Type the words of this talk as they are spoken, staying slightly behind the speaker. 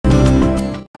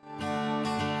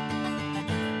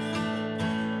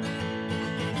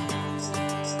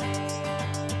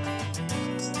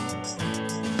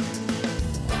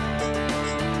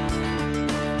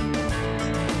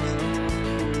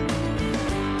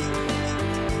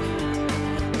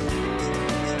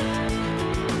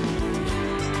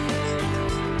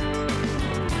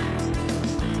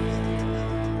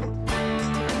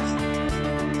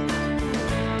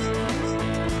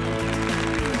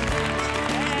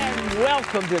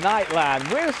welcome to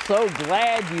Nightline. We're so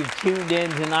glad you've tuned in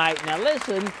tonight. Now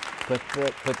listen, put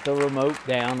the remote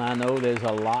down. I know there's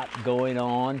a lot going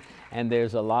on and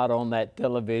there's a lot on that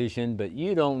television, but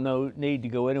you don't need to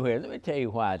go anywhere. Let me tell you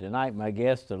why. Tonight my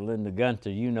guest is Linda Gunter.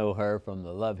 You know her from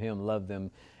the Love Him, Love Them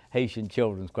Haitian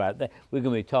Children's Choir. We're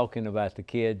going to be talking about the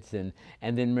kids, and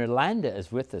then Miranda is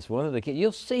with us, one of the kids.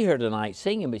 You'll see her tonight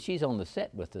singing, but she's on the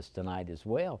set with us tonight as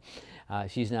well.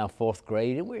 She's now 4th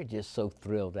grade, and we're just so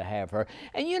thrilled to have her.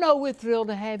 And you know, we're thrilled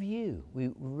to have you.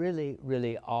 We really,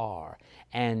 really are.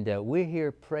 And we're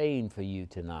here praying for you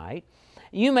tonight.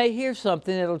 You may hear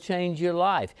something that'll change your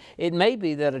life. It may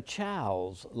be that a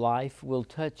child's life will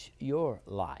touch your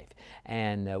life.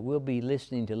 And we'll be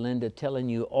listening to Linda telling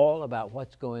you all about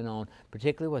what's going on,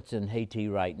 particularly what's in Haiti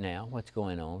right now, what's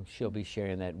going on. She'll be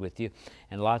sharing that with you,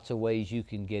 and lots of ways you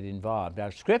can get involved.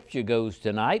 Our scripture goes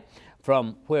tonight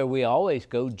from where we always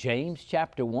go, James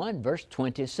chapter 1, verse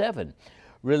 27.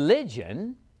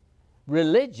 Religion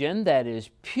that is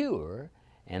pure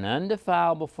and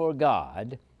undefiled before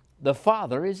God the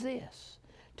Father is this: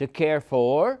 to care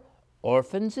for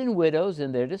orphans and widows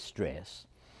in their distress,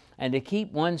 and to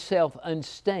keep oneself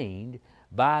unstained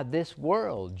by this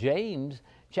world. James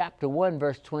chapter 1,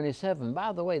 verse 27.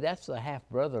 By the way, that's the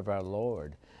half-brother of our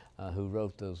Lord who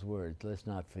wrote those words. Let's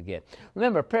not forget.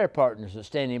 Remember, prayer partners are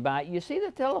standing by. You see the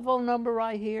telephone number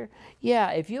right here? Yeah,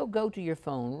 if you'll go to your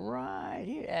phone right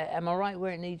here. Am I right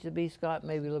where it needs to be, Scott?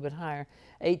 Maybe a little bit higher.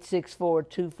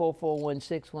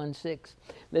 864-244-1616.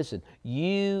 Listen,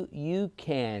 you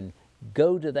can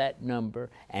go to that number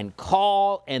and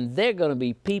call, and there are going to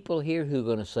be people here who are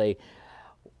going to say,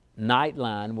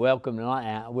 Nightline, welcome to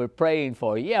Nightline. We're praying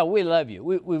for you. Yeah, we love you.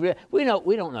 We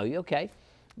don't know you, okay?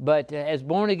 But as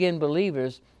born-again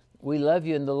believers, we love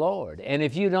you in the Lord. And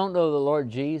if you don't know the Lord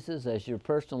Jesus as your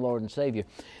personal Lord and Savior,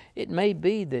 it may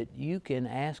be that you can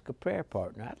ask a prayer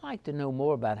partner. I'd like to know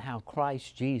more about how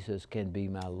Christ Jesus can be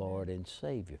my Lord and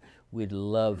Savior. We'd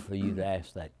love for you to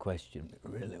ask that question.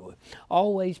 We really would.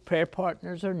 Always prayer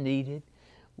partners are needed.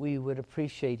 We would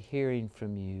appreciate hearing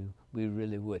from you. We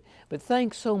really would. But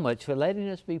thanks so much for letting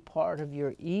us be part of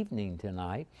your evening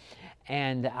tonight.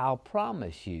 And I'll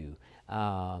promise you,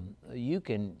 you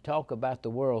can talk about the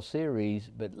World Series,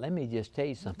 but let me just tell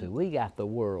you something. We got the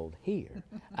world here.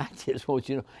 I just want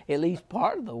you to know, at least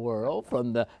part of the world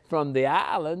from the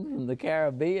island, from the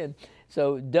Caribbean.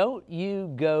 So don't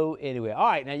you go anywhere. All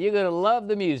right, now you're going to love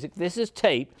the music. This is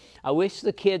tape. I wish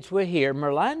the kids were here.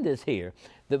 Miranda's here.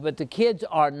 But the kids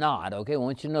are not, okay? I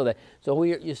want you to know that. So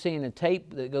you're seeing a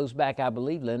tape that goes back, I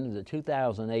believe, Linda, to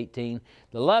 2018.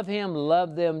 The Love Him,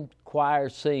 Love Them choir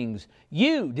sings,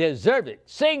 You Deserve It.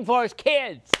 Sing for us,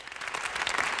 kids.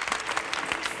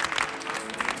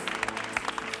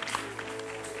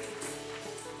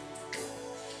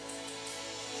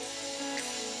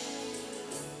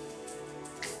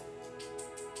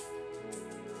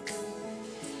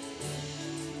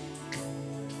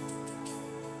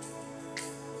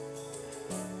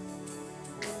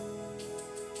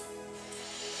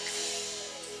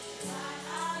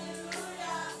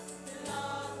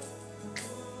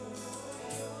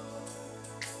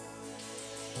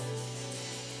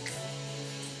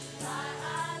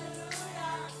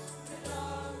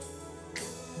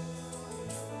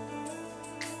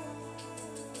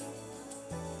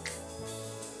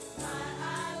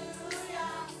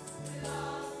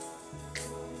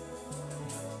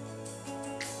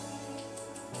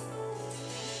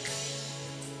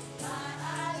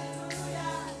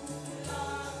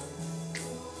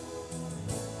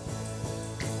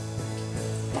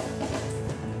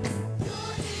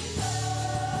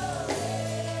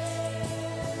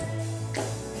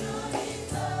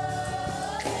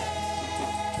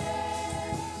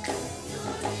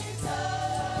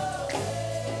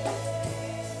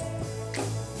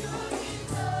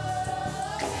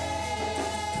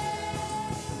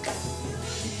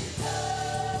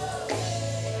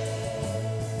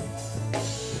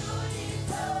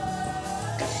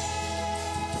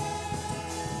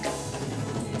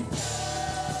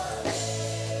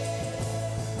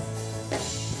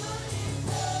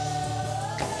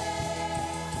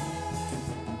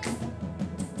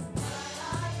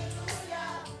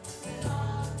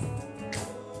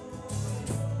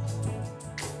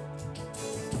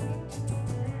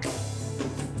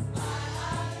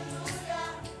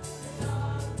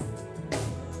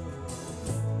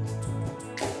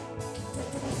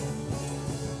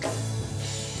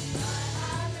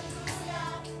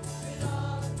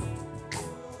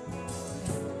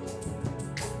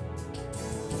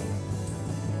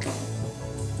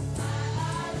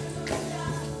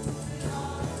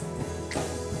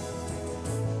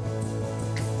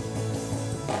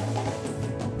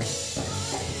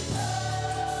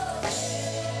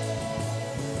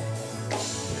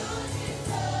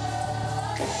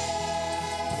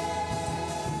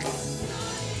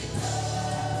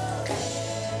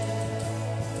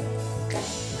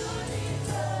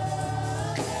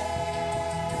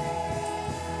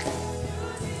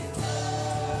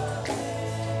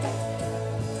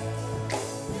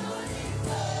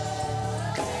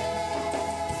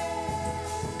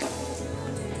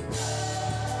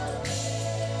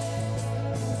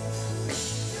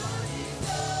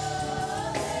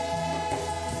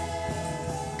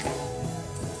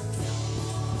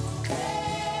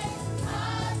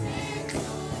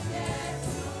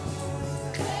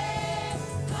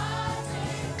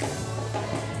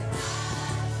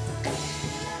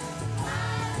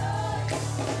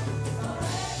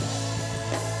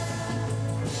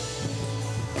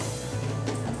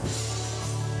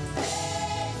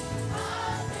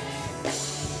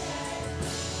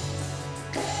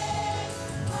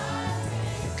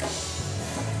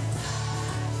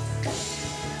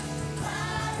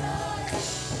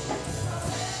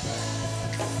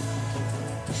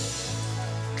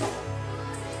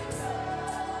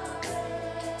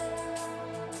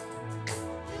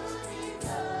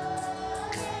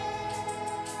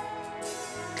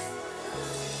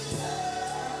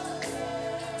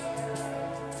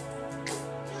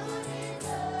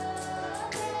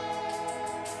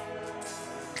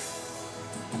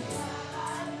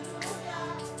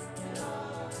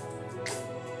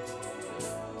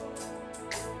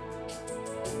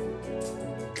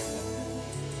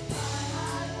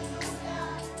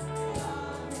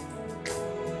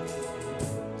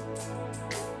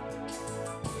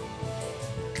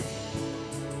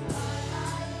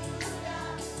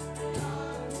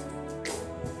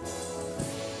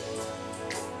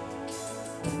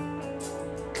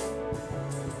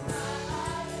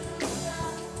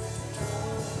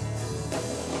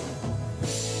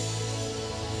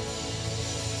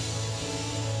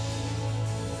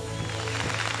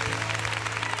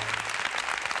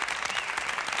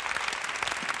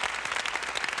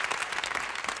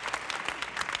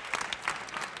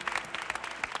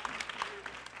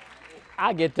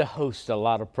 I get to host a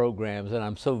lot of programs, and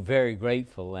I'm so very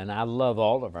grateful, and I love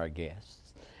all of our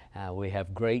guests. We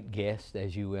have great guests,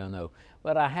 as you well know.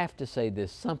 But I have to say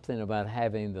there's something about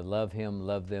having the Love Him,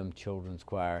 Love Them Children's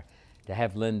Choir, to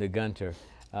have Linda Gunter.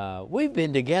 We've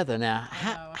been together now.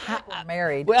 We're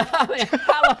married. Well, I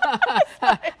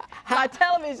mean, My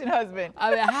television husband.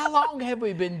 I mean, how long have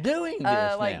we been doing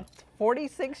this like now?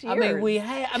 46 years.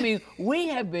 I mean, we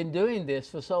have been doing this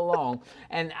for so long,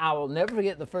 and I will never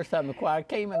forget the first time the choir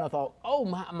came in. I thought, oh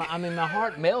my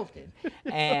heart melted,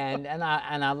 and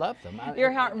I loved them.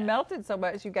 Your heart melted so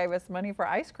much you gave us money for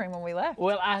ice cream when we left.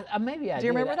 Well, maybe I did. Do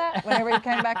you remember that? Whenever you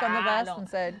came back on the bus and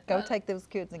said, "Go take those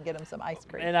kids and get them some ice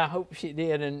cream." And I hope she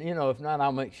did, and you know, if not,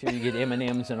 I'll make sure you get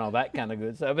M&Ms and all that kind of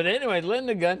good stuff. But anyway,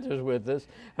 Linda Gunter's with us.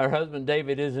 Her husband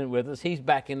David isn't with us. He's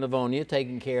back in Livonia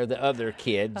taking care of the other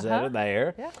kids that are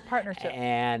there. Yeah. Partnership.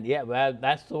 And yeah, well,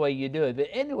 that's the way you do it. But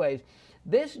anyways,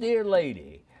 this dear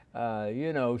lady,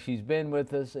 you know, she's been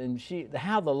with us, and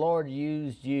how the Lord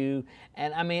used you.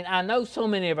 And I mean, I know so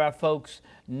many of our folks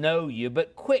know you,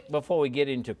 but quick before we get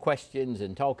into questions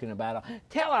and talking about it,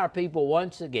 tell our people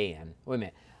once again, wait a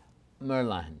minute,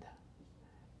 Merlinda,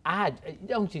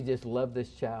 don't you just love this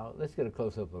child? Let's get a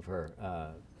close-up of her,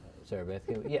 Sarah Beth.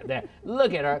 Yeah, there.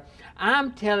 Look at her.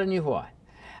 I'm telling you what.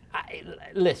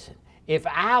 Listen. If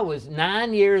I was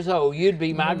 9 years old, you'd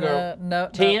be my girl. No,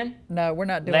 10? No, we're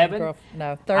not doing 11? girl.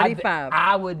 No, 35.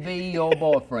 I would be your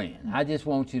boyfriend. I just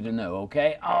want you to know,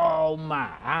 okay? Oh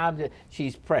my,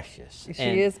 she's precious.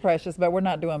 She is precious, but we're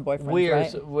not doing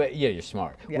boyfriends, right? Yeah, you're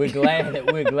smart. Yeah.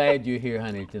 We're glad you're here,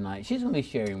 honey, tonight. She's gonna be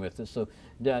sharing with us, so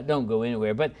don't go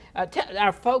anywhere. But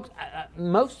our folks,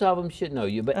 most of them should know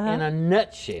you. But in a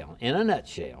nutshell,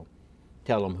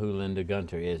 tell them who Linda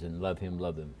Gunter is and love him,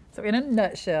 love them. So in a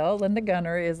nutshell, Linda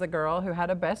Gunter is a girl who had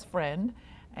a best friend,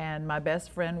 and my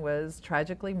best friend was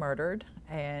tragically murdered.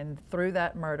 And through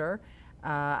that murder,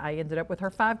 I ended up with her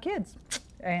 5 kids.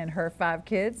 And her 5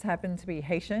 kids happened to be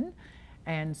Haitian.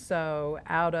 And so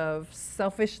out of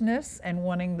selfishness and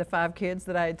wanting the 5 kids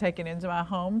that I had taken into my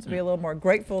home to be a little more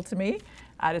grateful to me,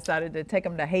 I decided to take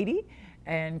them to Haiti.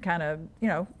 And kind of, you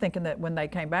know, thinking that when they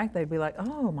came back, they'd be like,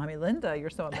 oh, Mommy Linda, you're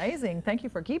so amazing. Thank you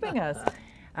for keeping us.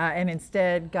 And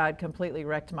instead, God completely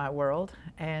wrecked my world.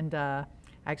 And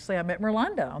actually, I met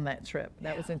Merlinda on that trip.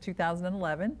 That was in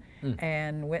 2011,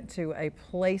 and went to a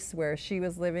place where she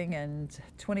was living and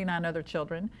 29 other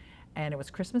children. And it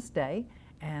was Christmas Day,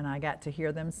 and I got to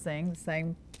hear them sing the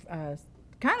same,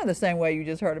 kind of the same way you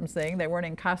just heard them sing. They weren't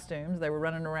in costumes. They were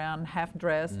running around half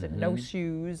dressed and no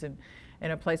shoes, and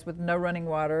in a place with no running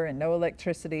water and no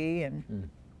electricity. And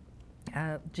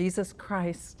Jesus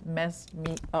Christ messed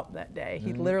me up that day.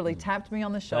 He literally tapped me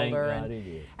on the shoulder. Thank God he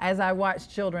did. As I watched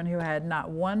children who had not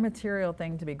one material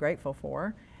thing to be grateful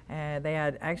for, they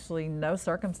had actually no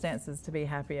circumstances to be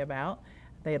happy about.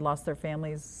 They had lost their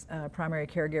family's primary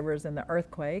caregivers in the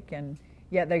earthquake, and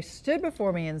yet they stood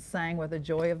before me and sang with the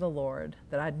joy of the Lord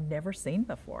that I'd never seen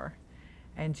before.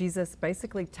 And Jesus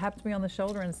basically tapped me on the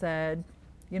shoulder and said,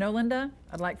 you know, Linda,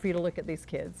 I'd like for you to look at these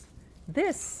kids.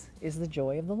 This is the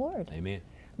joy of the Lord. Amen.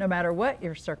 No matter what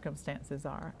your circumstances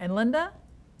are. And Linda,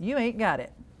 you ain't got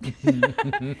it.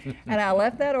 And I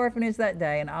left that orphanage that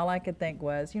day, and all I could think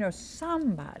was, you know,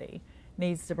 somebody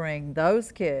needs to bring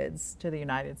those kids to the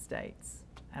United States.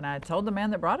 And I told the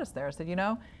man that brought us there, I said, you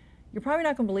know, you're probably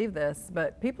not going to believe this,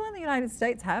 but people in the United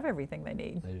States have everything they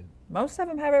need. They do. Most of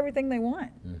them have everything they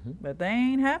want, but they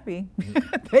ain't happy.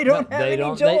 They don't have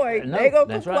any joy. No, they go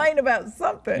that's complain right. about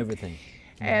something. Everything.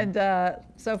 And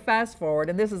so fast forward,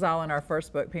 and this is all in our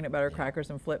first book, Peanut Butter Crackers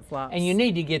and Flip Flops. And you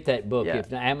need to get that book. Yeah.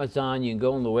 If Amazon, you can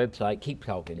go on the website. Keep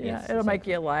talking. Yeah, Yes, it'll make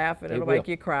you laugh and it'll make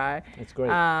you cry. That's great.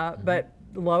 But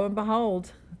lo and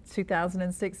behold,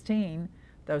 2016,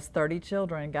 those 30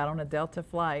 children got on a Delta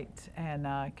flight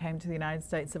and came to the United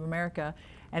States of America.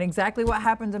 And exactly what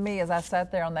happened to me as I sat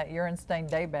there on that urine-stained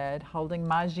daybed holding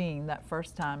my Jean that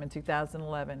first time in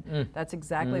 2011, that's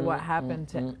exactly what happened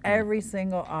to every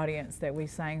single audience that we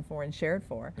sang for and shared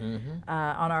for.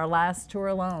 On our last tour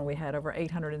alone, we had over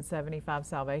 875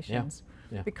 salvations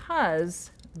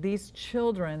because these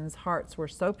children's hearts were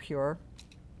so pure.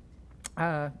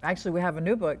 Actually, we have a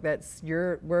new book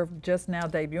we're just now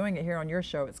debuting it here on your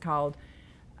show. It's called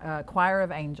Choir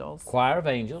of Angels. Choir of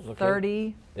Angels. Okay.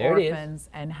 30 there orphans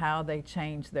and how they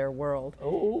changed their world.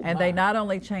 Oh, and they not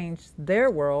only changed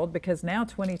their world, because now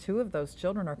 22 of those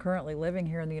children are currently living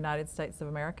here in the United States of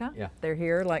America. Yeah. They're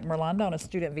here like Merlinda on a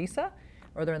student visa,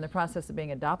 or they're in the process of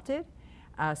being adopted.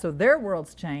 So their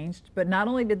worlds changed, but not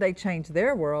only did they change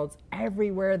their worlds,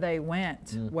 everywhere they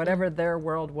went, whatever their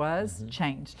world was,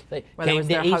 changed. They came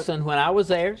to Eastland when I was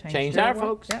there, changed our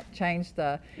folks. Yep, changed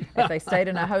the, if they stayed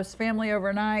in a host family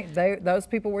overnight, those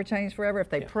people were changed forever. If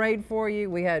they prayed for you,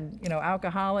 we had,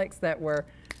 alcoholics that were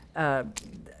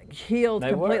healed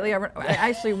completely.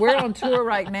 Actually, we're on tour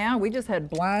right now. We just had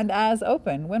Blind Eyes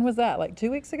Open. When was that? Like 2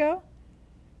 weeks ago?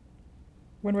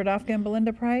 When Radofka and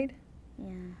Belinda prayed? Yeah.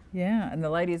 Yeah, and the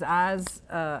lady's eyes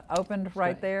opened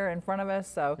right there in front of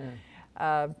us. So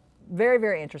very,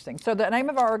 very interesting. So the name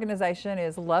of our organization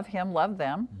is Love Him, Love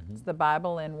Them. It's the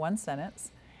Bible in one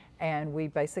sentence. And we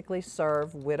basically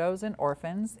serve widows and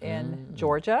orphans in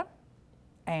Georgia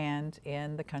and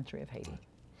in the country of Haiti.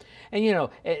 And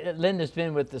Linda's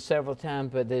been with us several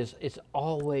times, but it's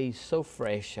always so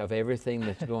fresh of everything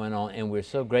that's going on, and we're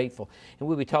so grateful. And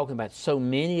we'll be talking about so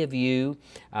many of you,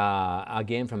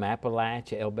 again from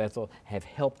Appalachia, El Bethel, have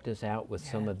helped us out with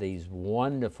some of these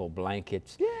wonderful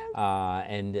blankets.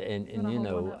 And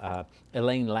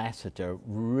Elaine Lassiter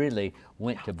really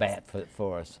went to bat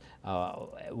for us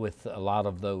with a lot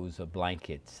of those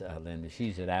blankets, Linda.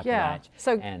 She's at Appalachia. Yeah.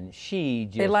 So and she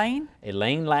just...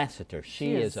 Elaine Lassiter.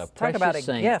 She is a talk about a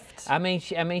singer. Gift. I mean,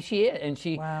 she is, and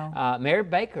she. Mary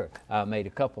Baker made a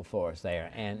couple for us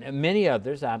there, and many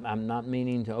others. I'm not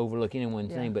meaning to overlook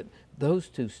anyone's name, but those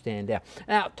two stand out.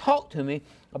 Now, talk to me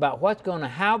about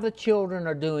how the children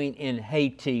are doing in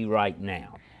Haiti right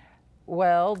now.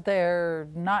 Well, they're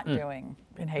not doing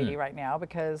in Haiti right now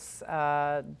because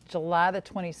July the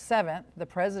 27th, the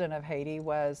president of Haiti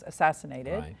was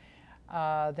assassinated.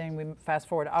 Right. Then we fast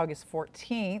forward to August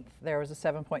 14th, there was a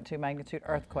 7.2 magnitude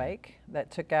earthquake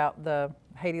that took out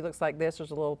Haiti looks like this.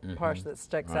 There's a little part that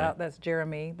sticks out. That's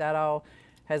Jeremy. That all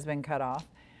has been cut off.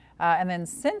 And then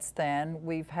since then,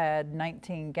 we've had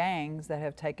 19 gangs that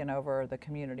have taken over the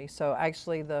community. So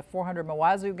actually the 400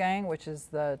 Mawazu gang, which is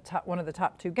one of the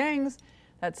top 2 gangs,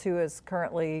 that's who has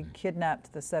currently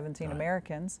kidnapped the 17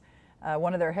 Americans.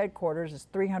 One of their headquarters is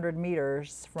 300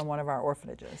 meters from one of our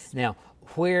orphanages. Now,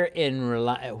 where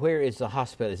is the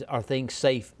hospital? Are things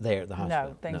safe there at the hospital?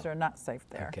 No, things are not safe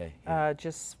there. Okay.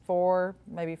 Just 4,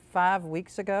 maybe 5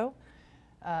 weeks ago.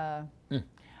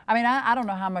 I mean, I don't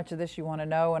know how much of this you want to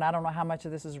know, and I don't know how much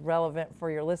of this is relevant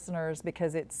for your listeners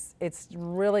because it's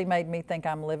really made me think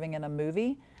I'm living in a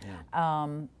movie.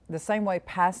 The same way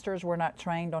pastors were not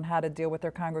trained on how to deal with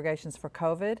their congregations for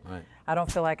COVID. I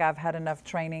don't feel like I've had enough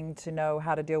training to know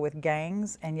how to deal with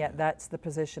gangs, and yet that's the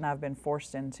position I've been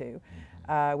forced into.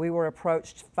 We were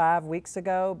approached 5 weeks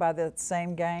ago by the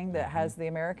same gang that has the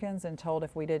Americans and told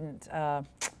if we didn't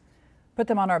put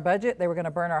them on our budget, they were going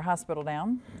to burn our hospital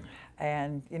down.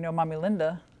 And Mommy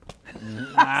Linda.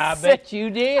 I bet you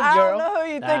did, girl. I don't know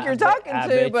who you think you're talking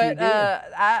to, but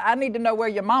I need to know where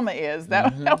your mama is.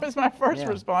 That was my first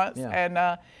response.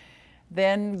 And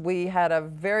then we had a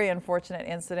very unfortunate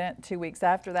incident 2 weeks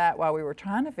after that while we were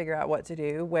trying to figure out what to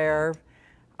do, where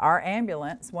our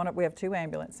ambulance, we have 2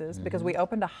 ambulances, because we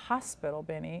opened a hospital,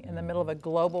 Benny, in the middle of a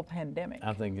global pandemic.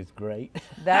 I think it's great.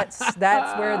 That's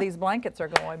where these blankets are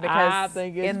going, because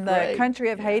in the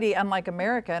country of Haiti, unlike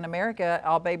America, in America,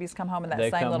 all babies come home in that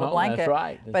same little blanket. That's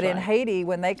right. But in Haiti,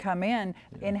 when they come in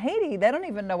Haiti, they don't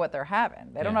even know what they're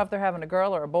having. They don't know if they're having a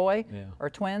girl or a boy,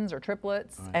 or twins or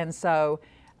triplets, and so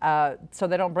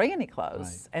they don't bring any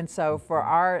clothes. And so for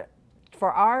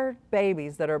our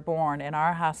babies that are born in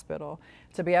our hospital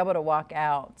to be able to walk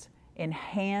out in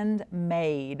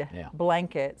handmade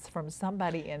blankets from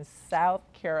somebody in South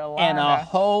Carolina. And a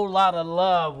whole lot of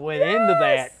love went into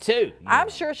that, too. I'm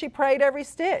sure she prayed every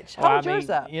stitch. Hold yours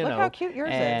up. Look how cute yours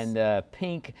is. And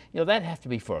pink, that'd have to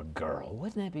be for a girl.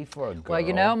 Wouldn't that be for a girl?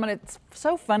 Well, it's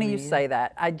so funny you say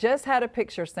that. I just had a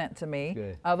picture sent to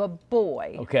me of a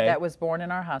boy that was born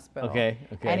in our hospital.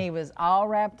 And he was all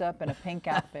wrapped up in a pink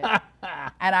outfit.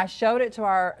 And I showed it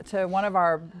to one of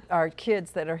our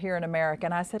kids that are here in America,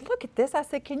 and I said, look at this. I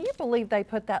said, can you believe they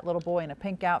put that little boy in a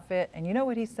pink outfit? And you know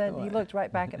what he said? He looked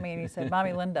right back at me and he said,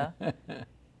 Mommy Linda,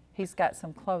 he's got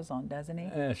some clothes on, doesn't he?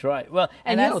 That's right. Well,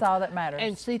 and that's all that matters.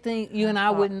 And see, you and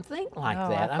I wouldn't think like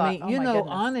that. I mean,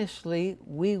 honestly,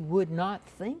 we would not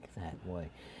think that way.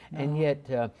 No. And yet,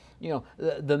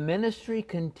 the ministry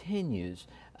continues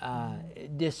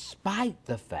despite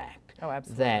the fact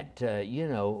that,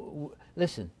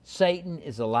 listen, Satan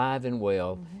is alive and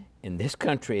well in this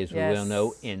country, as we well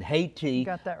know, in Haiti,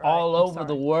 all over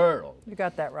the world. You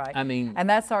got that right. I mean, and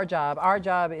that's our job. Our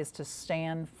job is to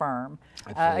stand firm.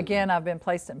 Again, I've been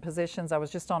placed in positions. I was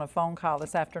just on a phone call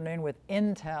this afternoon with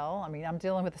Intel. I mean, I'm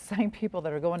dealing with the same people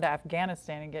that are going to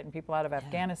Afghanistan and getting people out of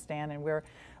Afghanistan, and we're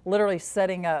literally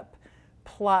setting up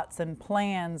plots and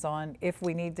plans on if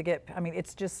we need to get, I mean,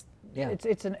 it's just,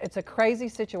 it's a crazy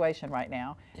situation right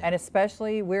now. And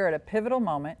especially we're at a pivotal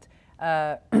moment.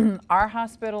 Our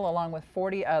hospital, along with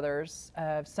 40 others,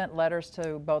 have sent letters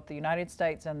to both the United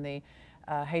States and the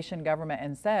Haitian government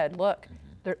and said, look,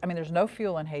 there's no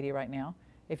fuel in Haiti right now.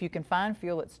 If you can find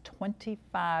fuel, it's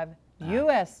 25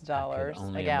 US dollars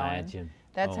a gallon. Imagine.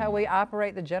 That's how we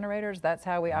operate the generators. That's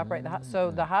how we operate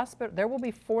so the hospital. There will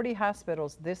be 40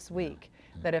 hospitals this week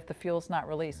that if the fuel's not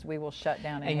released, we will shut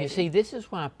down. And you see, this is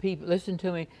why people listen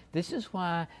to me. This is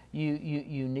why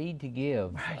you need to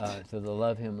give to the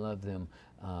Love Him, Love Them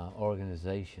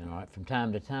organization. All right, from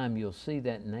time to time, you'll see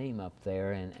that name up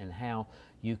there and how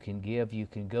you can give. You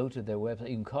can go to their website.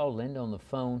 You can call Linda on the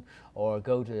phone or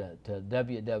go to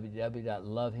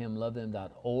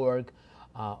www.lovehimlovethem.org.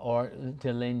 Or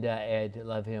to Linda at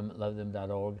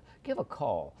lovehimlovethem.org. Give a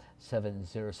call,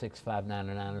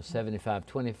 706-599 or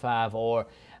 7525, or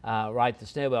write the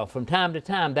snail mail. From time to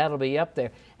time, that'll be up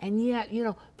there. And yet, you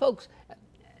know, folks,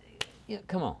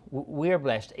 come on, we're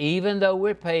blessed. Even though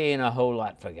we're paying a whole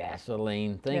lot for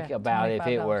gasoline, think about if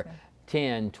it were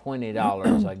 $10,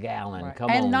 $20 a gallon. Right.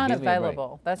 Come and on, not give me a break.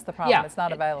 available. That's the problem. Yeah. It's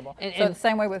not available. And The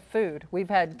same way with food. We've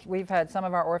had some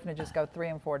of our orphanages go 3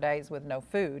 and 4 days with no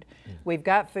food. We've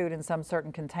got food in some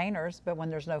certain containers, but when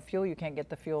there's no fuel, you can't get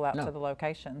the fuel out to the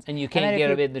locations. And you can't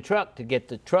get it in the truck to get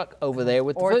the truck over there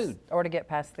with the food. Or to get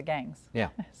past the gangs. Yeah.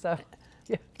 So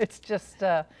it's just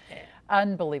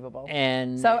unbelievable.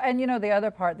 And you know, the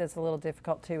other part that's a little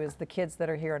difficult too is the kids that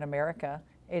are here in America.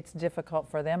 It's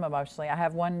difficult for them emotionally. I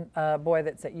have one boy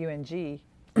that's at UNG.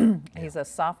 He's a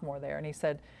sophomore there, and he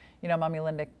said, you know, Mommy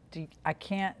Linda, I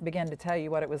can't begin to tell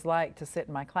you what it was like to sit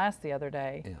in my class the other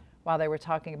day while they were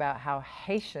talking about how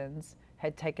Haitians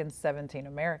had taken 17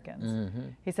 Americans.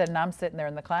 He said, and I'm sitting there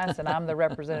in the class and I'm the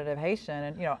representative Haitian,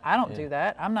 and you know, I don't do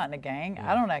that. I'm not in a gang.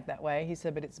 I don't act that way. He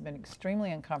said, but it's been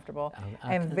extremely uncomfortable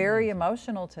and very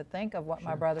emotional to think of what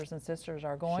my brothers and sisters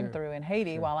are going through in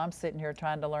Haiti while I'm sitting here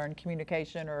trying to learn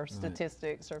communication or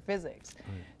statistics or physics.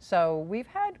 So we've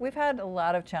had a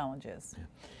lot of challenges.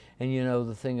 And you know,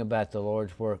 the thing about the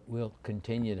Lord's work, we'll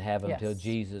continue to have until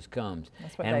Jesus comes.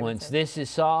 And David once said. This is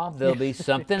solved, there'll be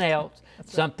something else,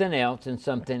 something else, and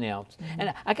something else.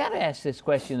 And I got to ask this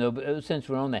question, though, since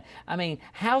we're on that. I mean,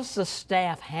 how's the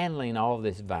staff handling all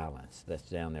this violence that's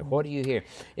down there? What do you hear?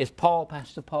 Is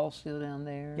Pastor Paul still down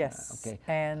there? Yes. Okay.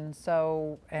 And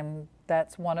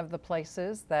that's one of the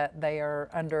places that they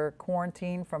are under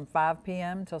quarantine from 5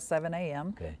 p.m. till 7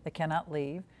 a.m. Okay. They cannot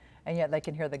leave. And yet they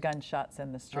can hear the gunshots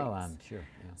in the streets. Oh, I'm sure.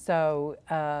 Yeah. So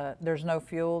there's no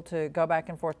fuel to go back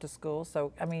and forth to school.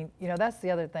 So, I mean, you know, that's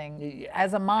the other thing.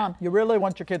 As a mom, you really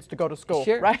want your kids to go to school,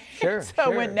 right? Sure.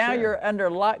 So when now you're under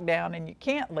lockdown and you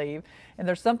can't leave, and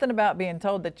there's something about being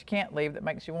told that you can't leave that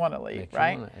makes you want to leave,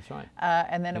 right? That's right.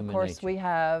 And then, of course, we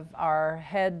have our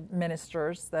head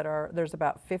ministers there's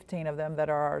about 15 of them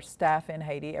that are our staff in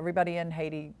Haiti. Everybody in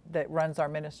Haiti that runs our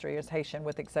ministry is Haitian,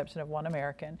 with the exception of one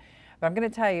American. But I'm going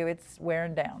to tell you, it's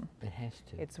wearing down. It has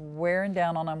to. It's wearing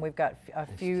down on them. We've got a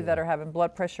few that are having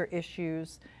blood pressure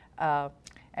issues.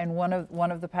 And one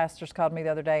of the pastors called me the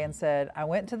other day and said, I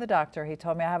went to the doctor. He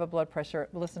told me I have a blood pressure.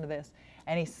 Listen to this.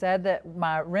 And he said that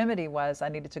my remedy was I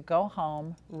needed to go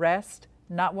home, rest,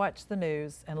 not watch the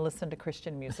news, and listen to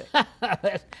Christian music.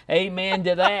 Amen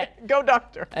to that. Go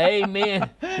doctor. Amen.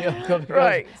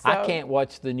 Right. So, I can't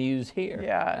watch the news here.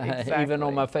 Yeah, exactly. Even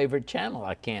on my favorite channel,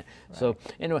 I can't. Right. So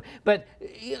anyway, but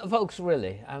you know, folks,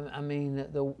 really, I mean,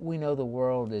 we know the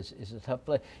world is a tough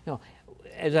place. You know,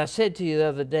 as I said to you the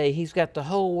other day, he's got the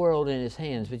whole world in his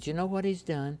hands. But you know what he's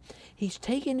done? He's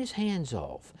taken his hands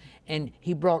off, and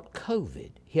he brought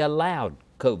COVID. He allowed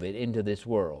COVID into this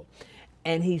world.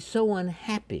 And he's so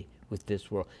unhappy with this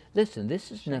world. Listen,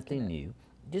 this is nothing new.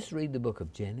 Just read the book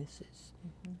of Genesis,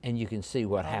 and you can see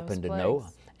what happened to Noah.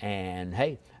 And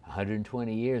hey,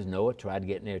 120 years, Noah tried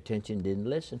getting their attention, didn't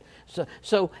listen.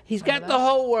 So he's got the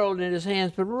whole world in his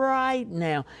hands, but right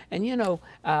now, and you know,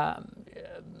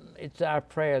 it's our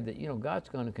prayer that, you know, God's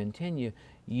going to continue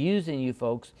using you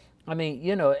folks. I mean,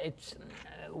 you know,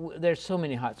 there's so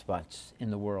many hot spots in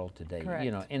the world today. Correct.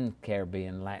 You know, in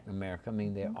Caribbean, Latin America. I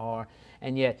mean, there are,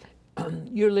 and yet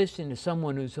you're listening to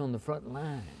someone who's on the front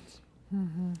lines.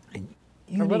 And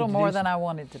a little more than I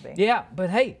wanted to be. Yeah, but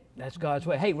hey, that's God's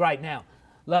way. Hey, right now,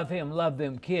 love Him, love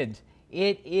them kids.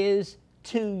 It is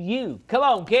to you. Come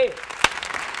on, kids.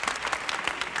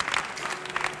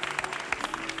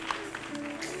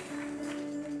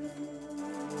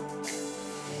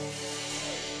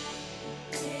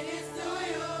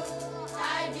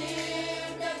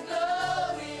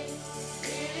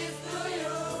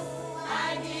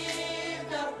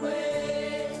 Praise.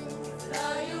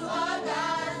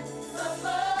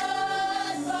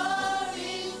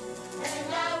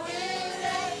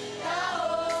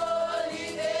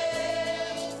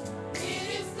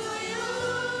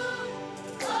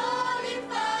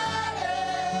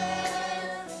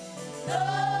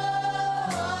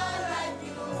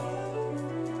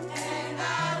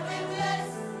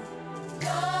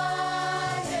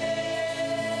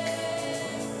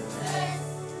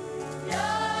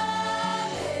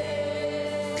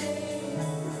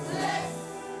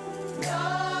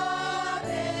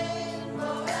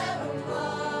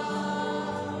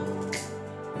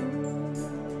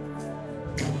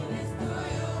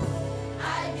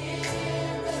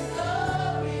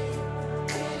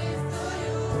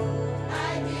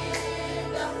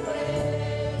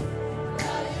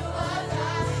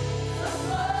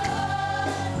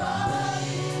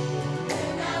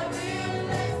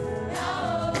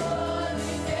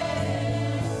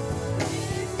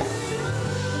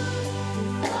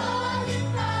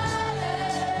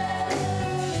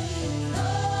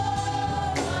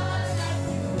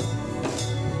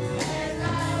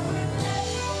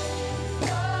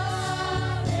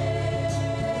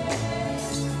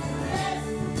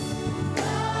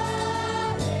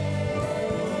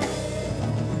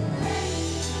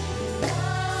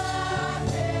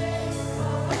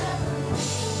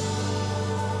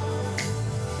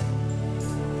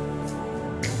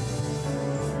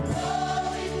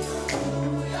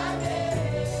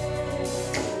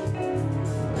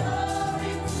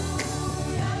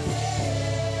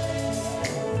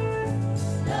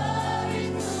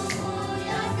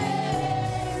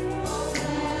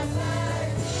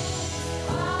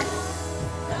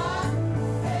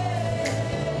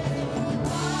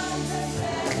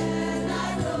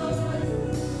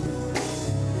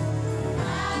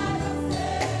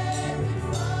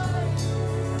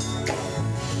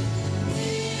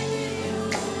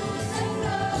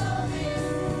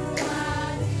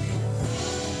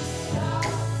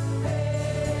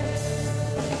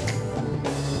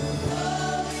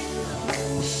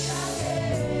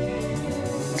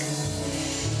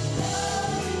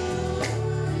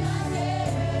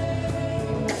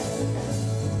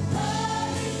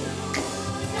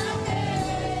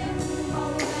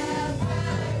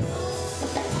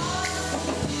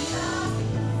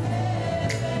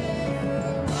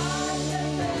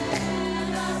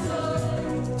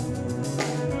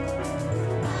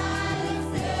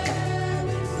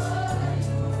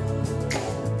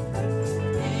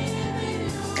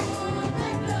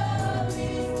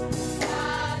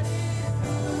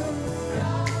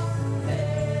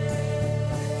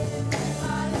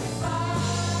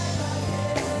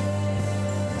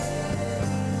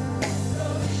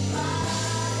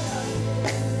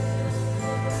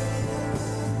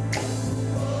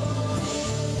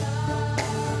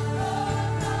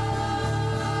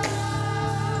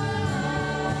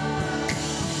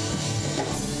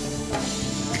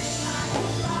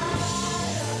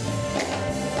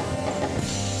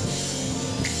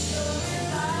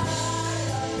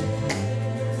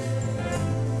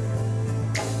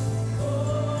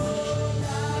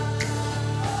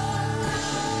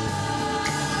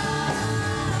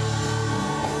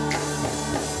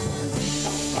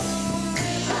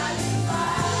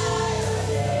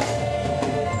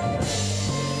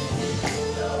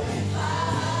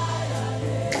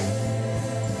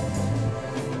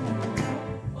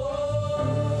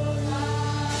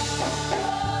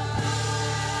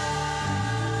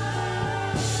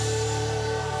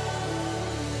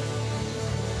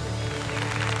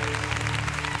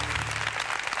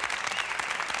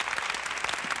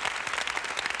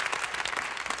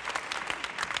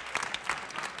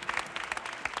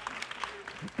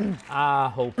 I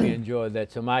hope you enjoyed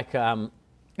that. So, Mike, I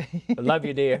love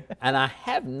you, dear, and I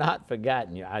have not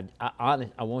forgotten you.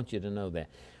 I want you to know that.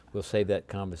 We'll save that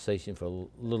conversation for a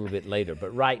little bit later.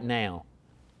 But right now,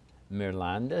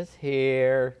 Miranda's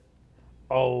here.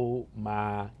 Oh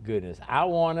my goodness! I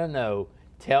want to know.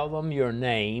 Tell them your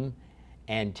name,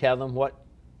 and tell them what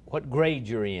grade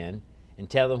you're in, and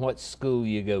tell them what school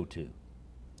you go to.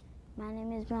 My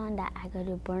name is Miranda. I go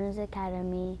to Burners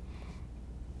Academy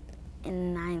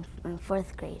in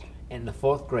fourth grade. In the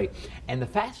fourth grade. And the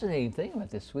fascinating thing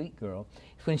about this sweet girl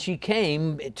is when she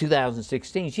came in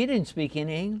 2016, she didn't speak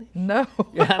any English. No.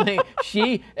 I mean,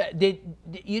 she did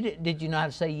you know how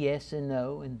to say yes and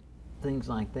no and things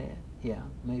like that? Yeah,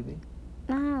 maybe.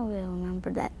 I don't really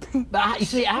remember that. But you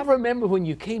see, I remember when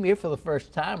you came here for the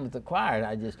first time with the choir, and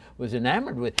I just was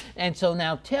enamored with it. And so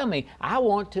now tell me, I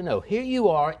want to know, here you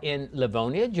are in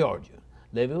Livonia, Georgia,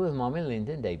 living with Mommy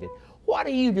Linda and David. What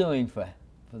are you doing for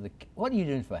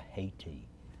Haiti?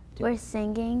 We're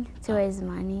singing to raise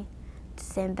money to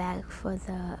send back for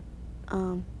the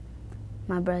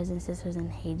my brothers and sisters in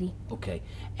Haiti. Okay,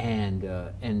 and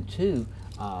two,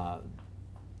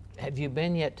 have you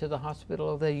been yet to the hospital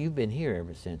over there? You've been here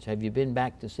ever since. Have you been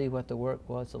back to see what the work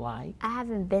was like? I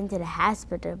haven't been to the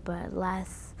hospital, but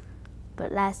last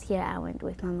year I went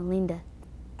with Mama Linda.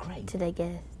 Great.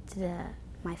 To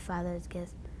my father's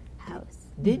guest house.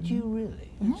 Did you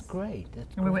really? Yes. That's great.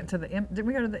 That's And we went to the, did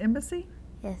we go to the embassy?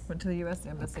 Yes. Went to the U.S.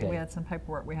 Embassy. Okay. We had some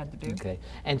paperwork we had to do. Okay,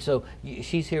 and so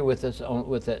she's here with us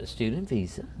with a student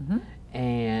visa,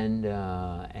 and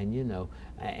you know,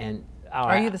 and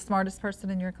Are you the smartest person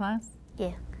in your class?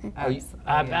 Yeah. Are you,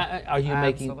 Yeah. are you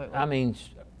making? Absolutely. I mean,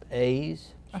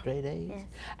 A's, straight A's.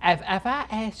 Yes. If I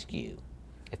ask you,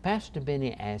 if Pastor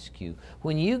Benny asks you,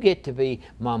 when you get to be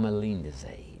Mama Linda's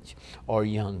age or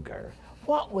younger,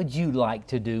 what would you like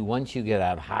to do once you get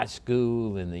out of high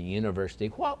school and the university?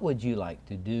 What would you like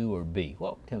to do or be?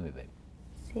 Well, tell me, baby.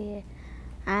 See,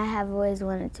 I have always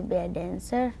wanted to be a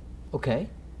dancer, Okay.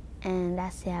 and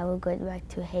that's why I will go back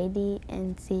to Haiti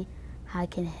and see how I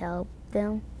can help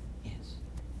them. Yes.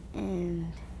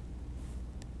 And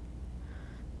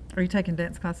Are you taking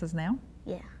dance classes now?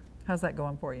 yeah, How's that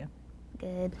going for you?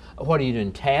 good. What are you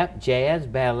doing? Tap, jazz,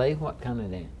 ballet? What kind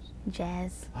of dance?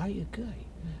 Jazz. Are you good?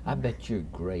 I bet you're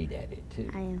great at it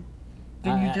too. I am.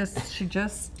 She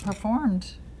just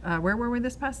performed. Where were we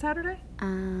this past Saturday?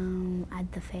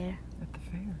 At the fair. At the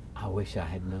fair. I wish I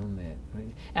had known that.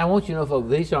 And I want you to know,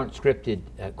 folks, these aren't scripted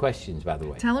questions, by the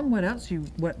way. Tell them what else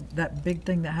what that big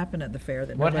thing that happened at the fair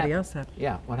that What nobody happened? else had.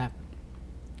 Yeah, what happened?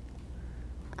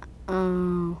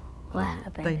 What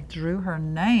happened? They drew her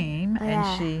name Oh, and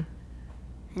yeah. she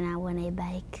And I won a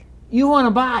bike. You want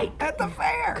a bike? at the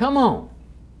fair. Come on.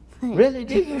 Really,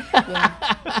 did you?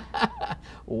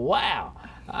 Wow.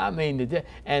 I mean,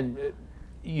 and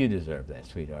you deserve that,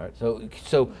 sweetheart.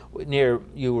 So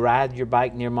you ride your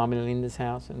bike near Mommy Linda's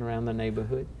house and around the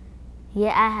neighborhood?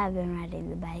 Yeah, I have been riding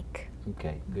the bike.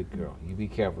 Okay, good girl. You be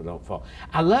careful, don't fall.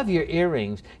 I love your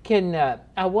earrings.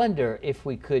 I wonder if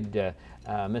we could,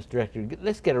 Mr. Director,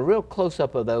 let's get a real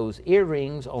close-up of those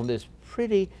earrings on this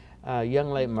pretty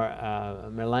young lady,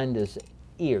 Miranda's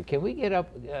ear. Can we get up,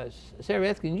 Sarah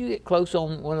Beth, can you get close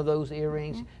on one of those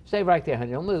earrings? Stay right there,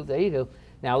 honey, don't move, there you go.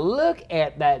 Now look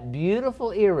at that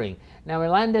beautiful earring. Now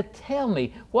Miranda, tell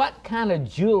me, what kind of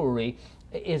jewelry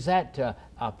is that?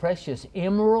 A precious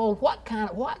emerald? What kind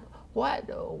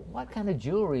of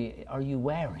jewelry are you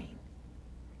wearing?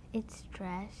 It's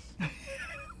trash.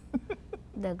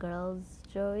 The girls'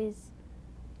 jewelries,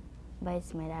 but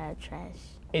it's made out of trash.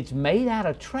 It's made out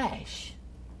of trash.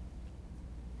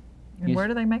 And where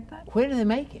do they make that? Where do they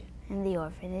make it? In the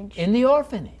orphanage. In the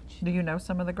orphanage. Do you know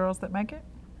some of the girls that make it?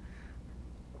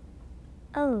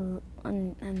 Oh, my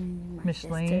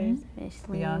Micheline, sisters.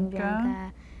 Micheline,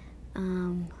 Bianca,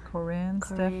 Bianca, Corinne,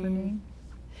 Stephanie.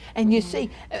 And you see,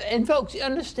 and folks, you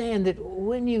understand that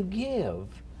when you give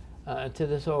to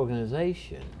this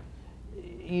organization,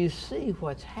 you see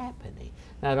what's happening.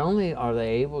 Not only are they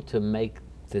able to make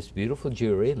this beautiful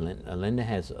jewelry, Linda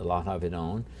has a lot of it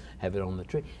on, have it on the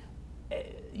tree.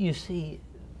 You see,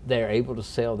 they're able to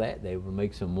sell that, they're able to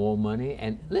make some more money.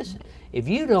 And listen, if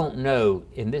you don't know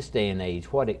in this day and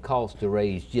age what it costs to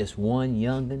raise just one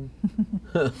young'un,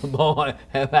 boy,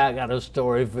 have I got a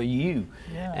story for you.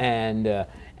 Yeah.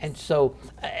 And so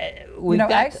You we've know,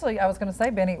 got actually, I was going to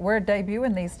say, Benny, we're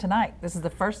debuting these tonight. This is the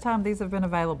first time these have been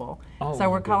available. Oh, So my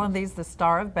we're calling these the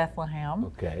Star of Bethlehem.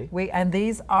 Okay. And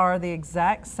these are the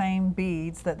exact same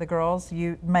beads that the girls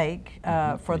make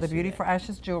for the Beauty for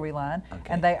Ashes jewelry line. Okay.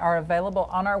 And they are available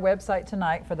on our website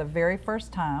tonight for the very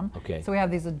first time. Okay. So we have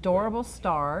these adorable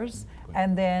stars.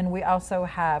 And then we also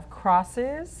have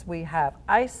crosses. We have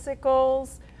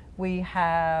icicles. We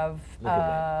have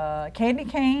candy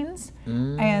canes,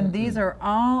 and these are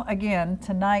all, again,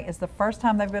 tonight is the first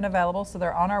time they've been available, so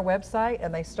they're on our website,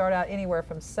 and they start out anywhere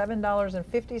from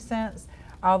 $7.50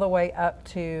 all the way up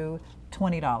to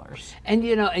 $20. And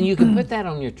you know, and you can put that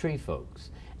on your tree, folks.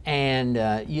 And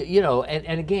you know,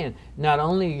 and again, not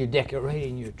only you're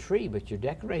decorating your tree, but you're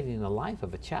decorating the life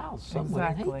of a child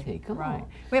somewhere in Haiti. Come on.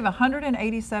 We have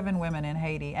 187 women in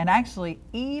Haiti, and actually,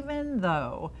 even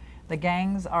though the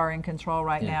gangs are in control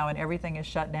right now and everything is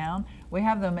shut down, we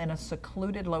have them in a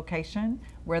secluded location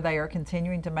where they are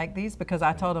continuing to make these, because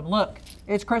I told them, look,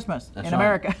 it's Christmas in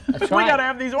America. That's We right. got to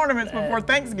have these ornaments before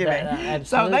Thanksgiving.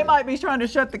 So they might be trying to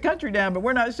shut the country down, but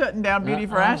we're not shutting down Beauty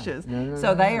for Ashes.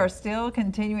 So they are still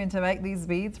continuing to make these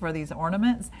beads for these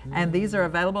ornaments, and these are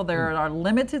available. They're our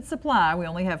limited supply. We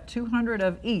only have 200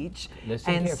 of each.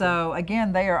 Listen carefully. So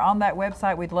again, they are on that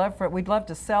website. We'd love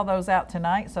to sell those out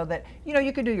tonight, so that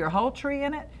you could do your whole tree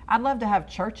in it. I'd love to have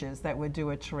churches that would do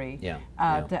a tree.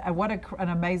 What an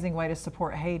amazing way to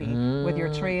support Haiti with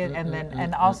your tree,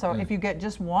 and also if you get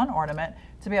just one ornament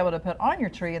to be able to put on your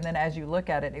tree, and then as you look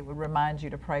at it, it would remind you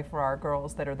to pray for our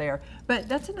girls that are there. But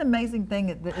that's an amazing thing,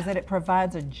 is that it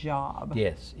provides a job.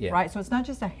 Yes, yes. Right, so it's not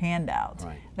just a handout.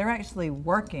 Right. They're actually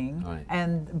working,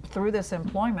 and through this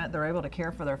employment, they're able to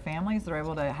care for their families. They're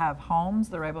able to have homes.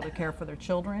 They're able to care for their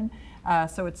children.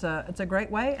 So it's a great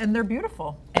way, and they're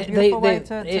beautiful. A beautiful way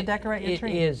to decorate your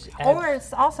tree. It is. Or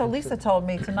it's also, Lisa told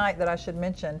me tonight that I should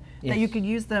mention that you could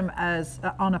use them as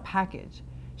on a package.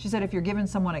 She said if you're giving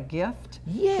someone a gift,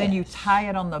 then you tie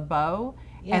it on the bow.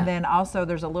 And then also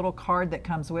there's a little card that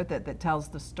comes with it that tells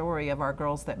the story of our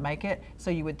girls that make it.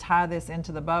 So you would tie this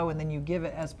into the bow, and then you give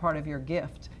it as part of your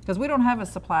gift. Because we don't have a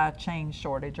supply chain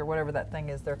shortage or whatever that thing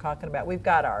is they're talking about. We've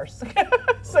got ours.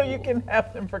 So you can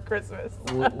have them for Christmas.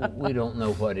 we don't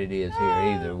know what it is here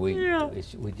either. We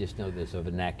just know there's a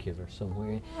vernacular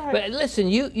somewhere. Right. But listen,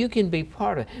 you can be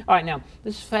part of it. All right, now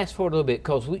let's fast forward a little bit,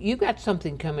 because you got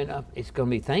something coming up. It's going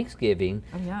to be Thanksgiving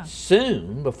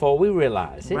soon, before we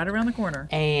realize it. Right around the corner.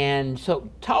 And so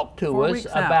talk to us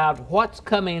about what's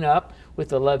coming up with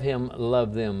the Love Him,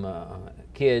 Love Them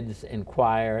kids and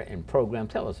choir and program.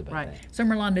 Tell us about that. So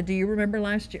Merlanda, do you remember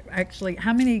last year, actually,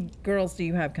 how many girls do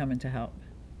you have coming to help?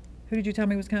 Who did you tell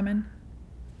me was coming?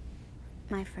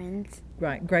 My friends.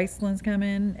 Right, Graceland's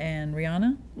coming, and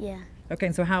Rihanna? Yeah. Okay,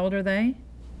 and so how old are they?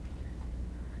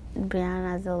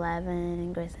 Brianna's 11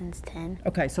 and Grayson's 10.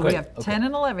 Okay, so we have 10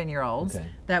 and 11-year-olds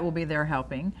that will be there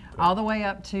helping, all the way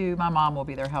up to my mom will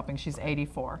be there helping. She's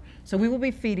 84. So we will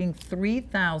be feeding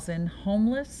 3,000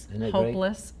 homeless,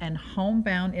 hopeless, and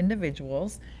homebound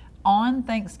individuals on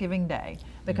Thanksgiving Day,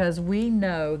 because we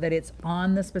know that it's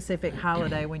on the specific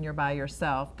holiday when you're by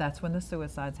yourself. That's when the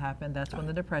suicides happen. That's when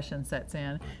the depression sets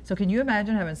in. So can you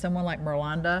imagine having someone like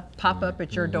Merlanda pop up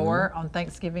at your door on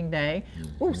Thanksgiving Day?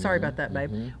 Oh, sorry about that,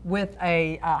 babe. With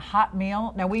a hot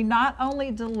meal. Now, we not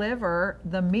only deliver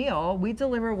the meal, we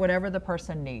deliver whatever the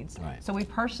person needs. So we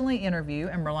personally interview,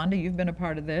 and Merlanda, you've been a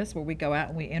part of this, where we go out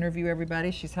and we interview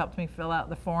everybody. She's helped me fill out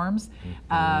the forms.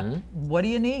 What do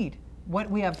you need?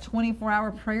 We have 24-hour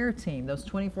prayer team, those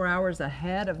 24 hours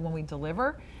ahead of when we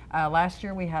deliver. Last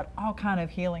year we had all kind of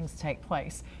healings take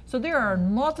place. So there are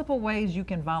multiple ways you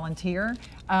can volunteer.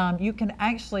 You can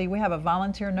actually, we have a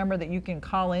volunteer number that you can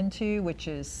call into, which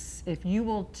is, if you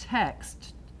will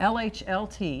text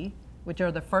LHLT, which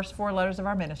are the first 4 letters of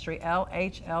our ministry,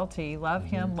 LHLT, Love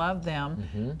Him, Love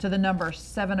Them, to the number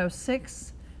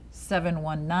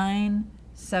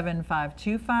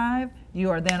 706-719-7525. You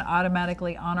are then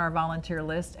automatically on our volunteer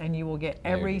list, and you will get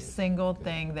every single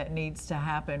thing that needs to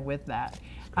happen with that.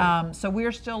 So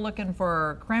we're still looking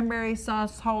for cranberry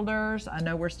sauce holders. I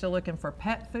know we're still looking for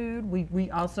pet food.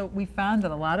 We found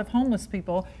that a lot of homeless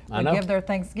people would give their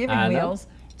Thanksgiving meals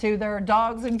to their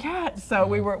dogs and cats. So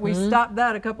we stopped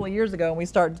that a couple of years ago, and we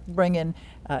started bringing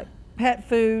pet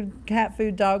food, cat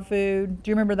food, dog food. Do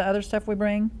you remember the other stuff we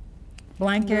bring?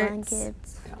 Blankets.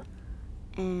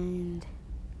 And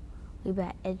we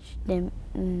bought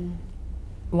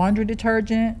laundry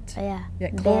detergent.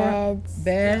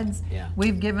 Beds.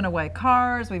 We've given away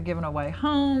cars. We've given away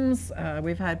homes.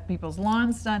 We've had people's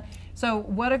lawns done. So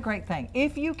what a great thing.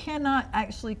 If you cannot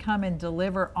actually come and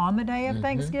deliver on the day of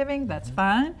Thanksgiving, that's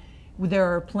fine. There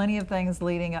are plenty of things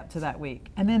leading up to that week.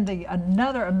 And then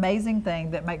another amazing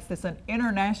thing that makes this an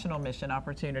international mission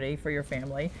opportunity for your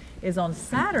family is on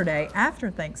Saturday after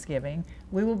Thanksgiving,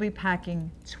 we will be packing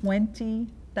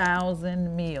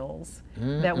 20,000 meals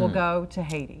that will go to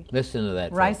Haiti. Listen to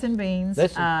that. Rice folks. and beans.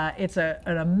 Listen. It's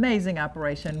an amazing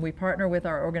operation. We partner with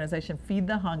our organization Feed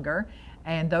the Hunger,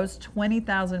 and those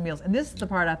 20,000 meals. And this is the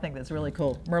part I think that's really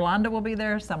cool. Merlanda will be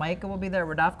there, Samaika will be there,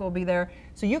 Radafka will be there.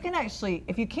 So you can actually,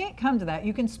 if you can't come to that,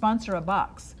 you can sponsor a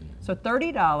box. So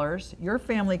 $30, your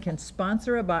family can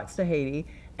sponsor a box to Haiti.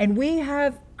 And we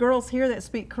have girls here that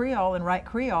speak Creole and write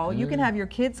Creole. You can have your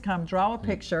kids come draw a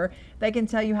picture. They can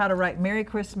tell you how to write Merry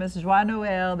Christmas, Joyeux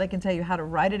Noël. They can tell you how to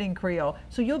write it in Creole.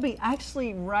 So you'll be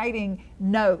actually writing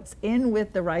notes in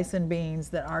with the rice and beans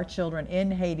that our children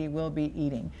in Haiti will be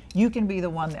eating. You can be the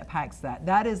one that packs that.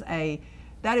 That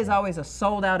is always a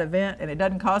sold out event, and it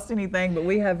doesn't cost anything, but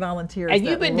we have volunteers. And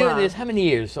you've been doing this how many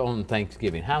years on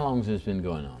Thanksgiving? How long has this been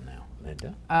going on now,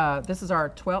 Linda? This is our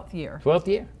 12th year. 12th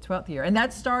year? 12th year. And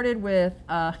that started with,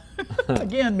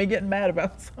 again, me getting mad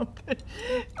about something.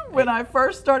 When I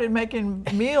first started making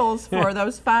meals for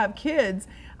those 5 kids,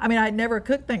 I mean, I'd never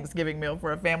cooked Thanksgiving meal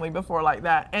for a family before like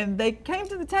that. And they came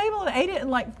to the table and ate it in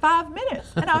like 5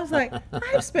 minutes. And I was like,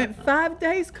 I've spent 5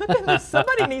 days cooking this.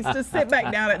 Somebody needs to sit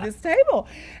back down at this table.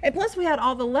 And plus we had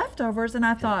all the leftovers, and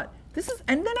I thought,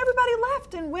 and then everybody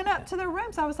left and went up to their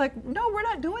rooms. I was like, no, we're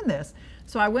not doing this.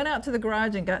 So I went out to the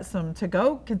garage and got some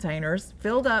to-go containers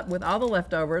filled up with all the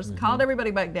leftovers, called everybody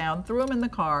back down, threw them in the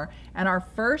car. And our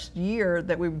first year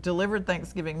that we delivered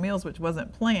Thanksgiving meals, which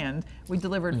wasn't planned, we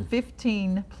delivered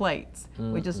 15 plates.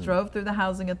 We just drove through the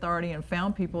housing authority and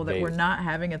found people that were not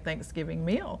having a Thanksgiving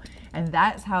meal. And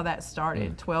that's how that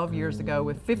started 12 years ago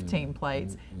with 15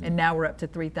 plates. And now we're up to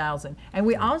 3,000. And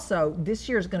we also, this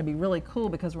year is going to be really cool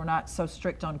because we're not so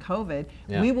strict on COVID.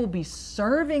 We will be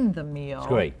serving the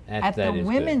meal at the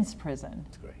women's prison.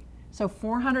 That's great. So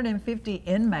 450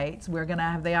 inmates we're going to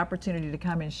have the opportunity to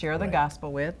come and share the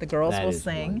gospel with. The girls will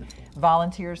sing. Wonderful.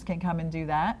 Volunteers can come and do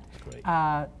that.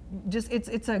 That's great.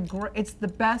 It's the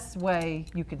best way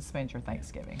you can spend your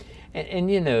Thanksgiving.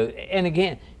 And you know, and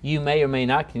again, you may or may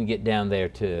not can get down there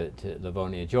to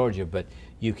Livonia, Georgia, but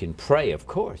you can pray, of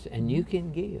course, and you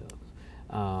can give.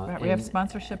 We have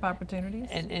sponsorship opportunities.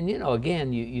 And you know,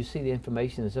 again, you see the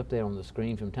information that's up there on the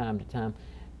screen from time to time.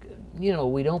 You know,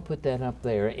 we don't put that up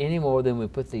there any more than we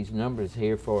put these numbers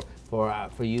here for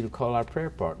you to call our prayer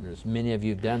partners. Many of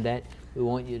you have done that. We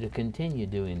want you to continue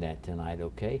doing that tonight,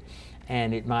 okay?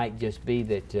 And it might just be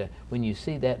that when you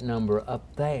see that number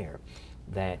up there,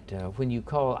 that when you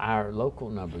call our local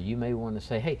number, you may want to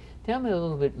say, hey, tell me a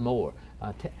little bit more.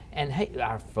 And hey,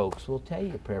 our folks will tell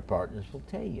you, prayer partners will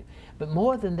tell you. But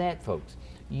more than that, folks,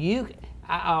 Linda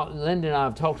and I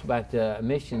have talked about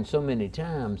missions so many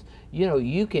times. You know,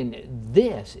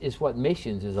 this is what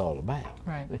missions is all about.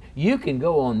 Right. You can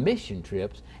go on mission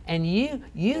trips, and you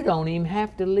don't even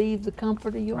have to leave the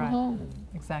comfort of your home.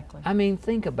 Exactly. I mean,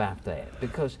 think about that,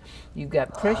 because you've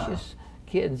got precious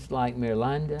kids like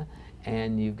Mirlanda,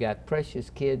 and you've got precious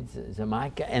kids,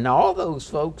 Zamaika, and all those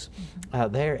folks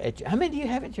there at how many do you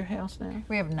have at your house now?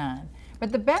 We have 9.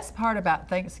 But the best part about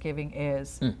Thanksgiving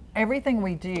is everything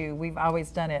we do, we've always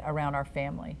done it around our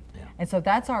family. And so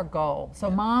that's our goal. So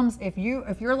moms, if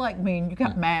you're like me and you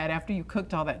got mad after you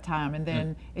cooked all that time and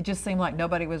then it just seemed like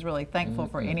nobody was really thankful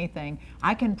for anything,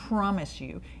 I can promise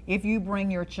you, if you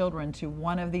bring your children to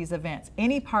one of these events,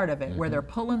 any part of it where they're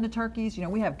pulling the turkeys, you know,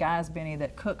 we have guys, Benny,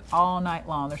 that cook all night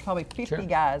long. There's probably 50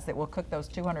 guys that will cook those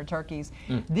 200 turkeys.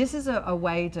 This is a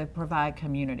way to provide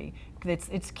community.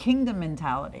 It's kingdom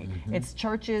mentality. It's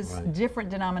churches, different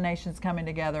denominations coming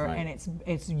together, and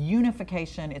it's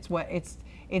unification.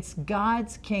 It's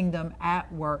God's kingdom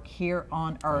at work here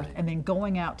on earth, and then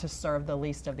going out to serve the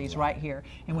least of these right here.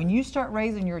 And when you start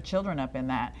raising your children up in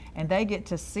that, and they get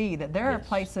to see that there are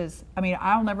places, I mean,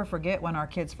 I'll never forget when our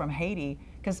kids from Haiti,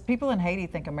 because people in Haiti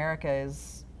think America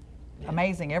is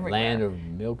amazing everywhere. Land of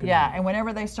milk and honey. And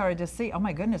whenever they started to see, oh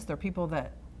my goodness, there are people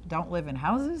that don't live in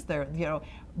houses,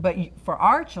 but for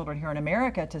our children here in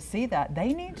America to see that,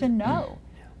 they need to know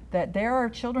that there are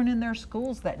children in their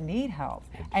schools that need help.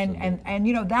 And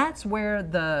you know, that's where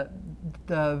the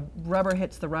rubber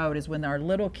hits the road, is when our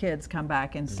little kids come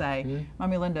back and say,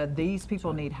 Mommy Linda, these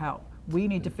people need help. We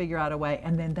need to figure out a way.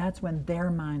 And then that's when their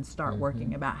minds start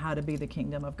working about how to be the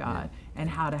kingdom of God and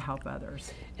how to help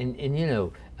others. And you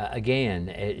know, again,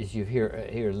 as you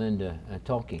hear Linda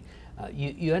talking,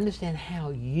 you understand how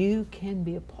you can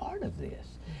be a part of this.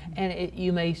 And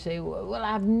you may say, well,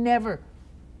 I've never.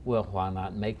 Well, why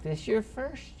not make this your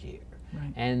first year?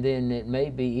 Right. And then it may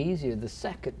be easier the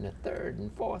second and the third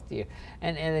and fourth year.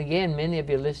 And again, many of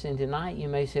you listening tonight, you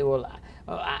may say, well,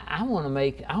 I want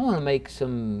to make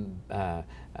some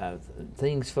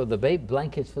things for the baby,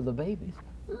 blankets for the babies.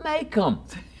 Make them.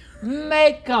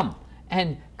 Make them.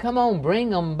 And come on, bring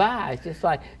them by. It's just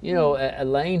like, you know,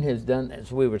 Elaine has done, as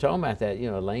we were talking about that,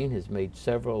 you know, Elaine has made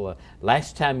several,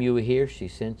 last time you were here, she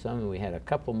sent some, and we had a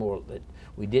couple more that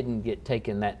we didn't get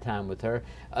taken that time with her.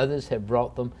 Others have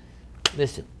brought them.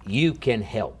 Listen, you can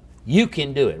help. You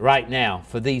can do it right now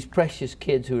for these precious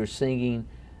kids who are singing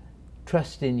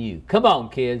Trust in You. Come on,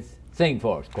 kids. Sing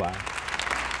for us, choir.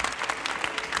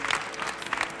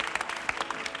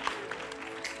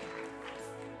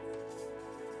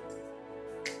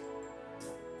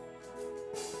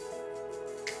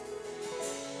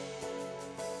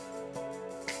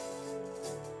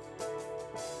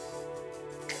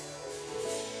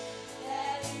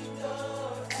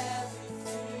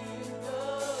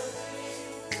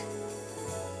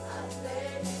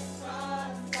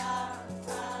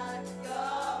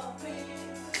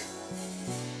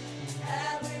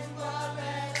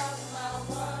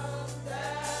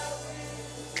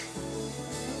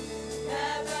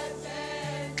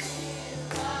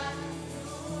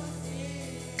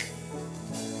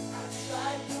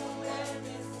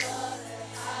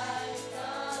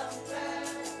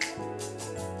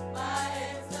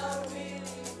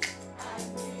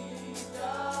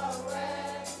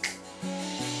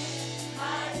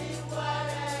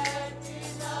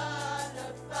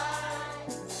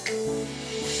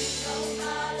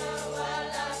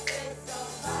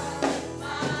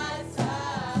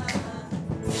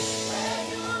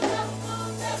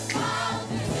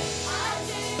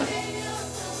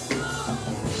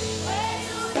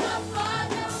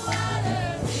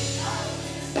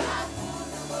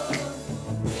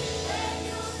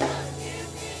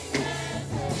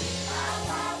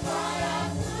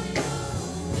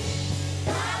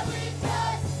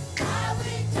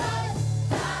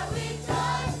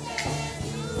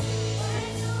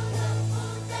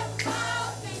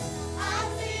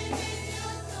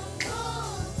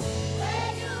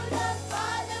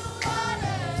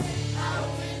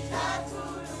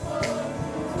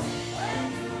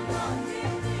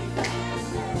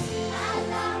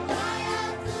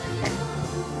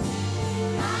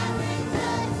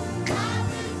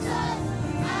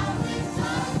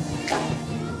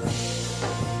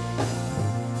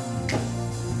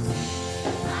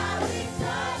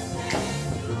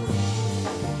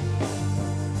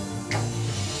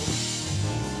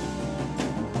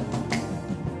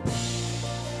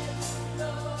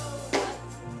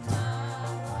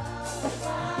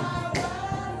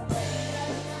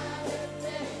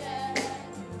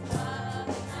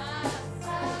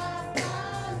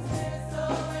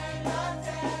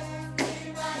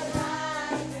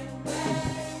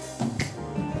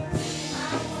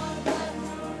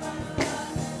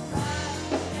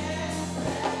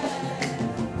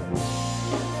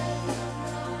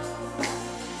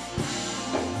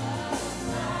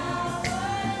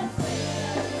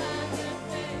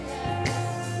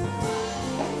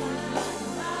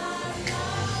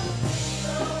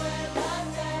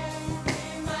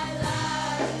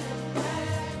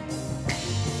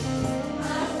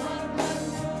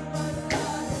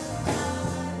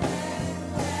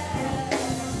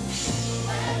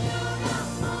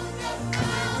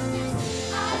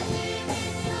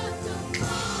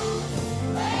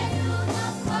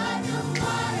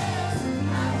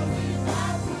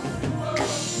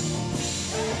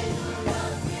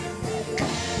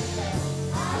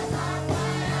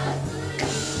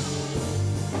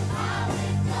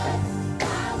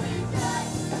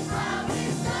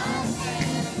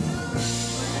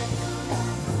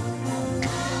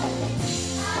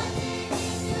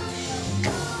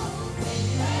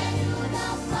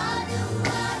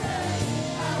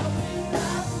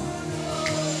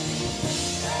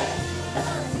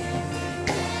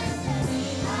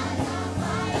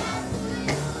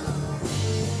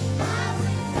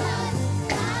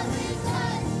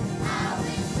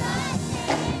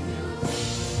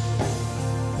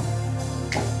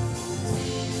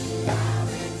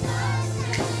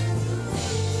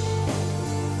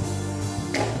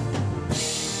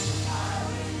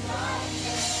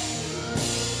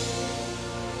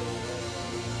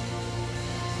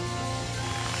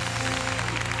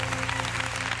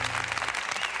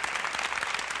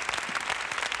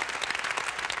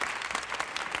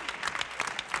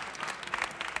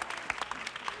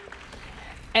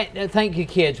 Thank you,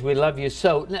 kids. We love you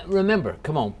so. Now, remember,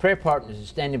 come on, prayer partners are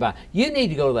standing by. You need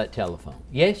to go to that telephone.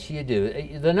 Yes, you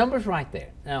do. The number's right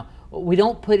there. Now, we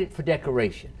don't put it for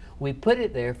decoration. We put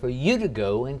it there for you to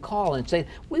go and call and say,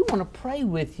 we want to pray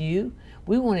with you.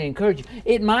 We want to encourage you.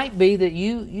 It might be that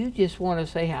you just want to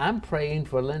say, I'm praying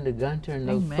for Linda Gunter and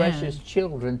those precious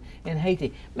children in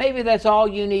Haiti. Maybe that's all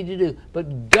you need to do.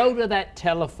 But go to that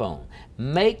telephone.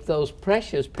 Make those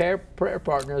precious prayer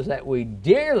partners that we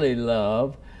dearly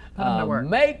love,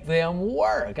 make them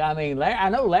work. I mean, I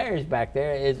know Larry's back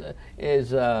there.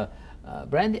 Is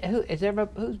Brandy?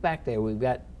 Who's back there? We've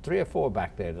got 3 or 4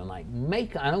 back there tonight.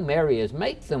 I know Mary is.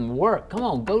 Make them work. Come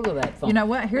on, go to that phone. You know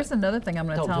what? Here's another thing I'm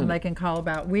going to tell them they can call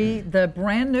about. The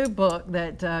brand new book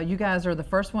that you guys are the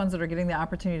first ones that are getting the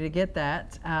opportunity to get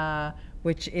that,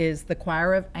 which is The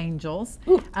Choir of Angels,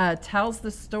 tells the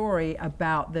story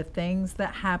about the things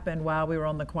that happened while we were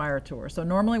on the choir tour. So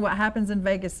normally what happens in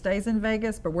Vegas stays in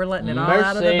Vegas, but we're letting it all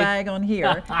out of the bag on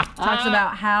here. Talks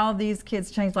about how these kids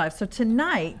change lives. So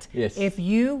tonight, if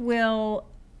you will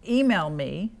email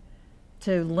me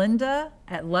to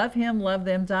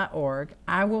linda@lovehimlovethem.org,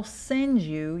 I will send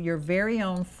you your very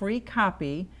own free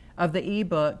copy of the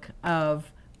ebook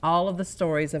of all of the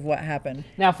stories of what happened.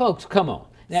 Now, folks, come on.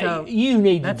 Now, so you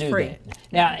need to do that.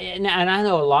 Now, and I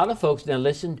know a lot of folks now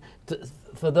listen.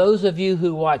 For those of you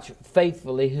who watch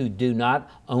faithfully who do not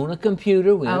own a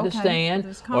computer, we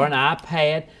understand, or an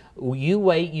iPad, you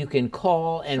wait, you can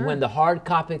call, and when the hard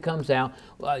copy comes out,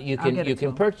 you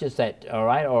can purchase that, all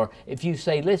right? Or if you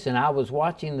say, listen, I was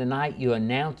watching the night you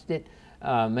announced it,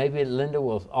 maybe Linda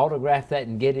will autograph that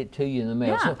and get it to you in the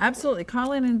mail. Yeah, so, absolutely.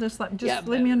 Call in and just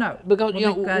leave me a note. Because we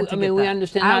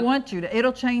understand. I want you to.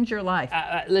 It'll change your life.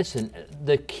 Listen,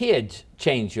 the kids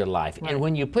change your life, and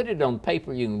when you put it on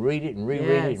paper, you can read it and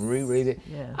reread it and reread it.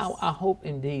 Yes. I hope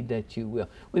indeed that you will.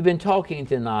 We've been talking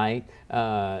tonight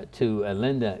to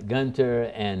Linda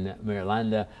Gunter and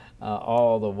Miranda,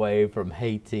 all the way from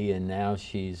Haiti, and now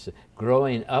she's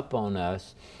growing up on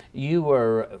us. You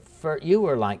were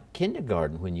like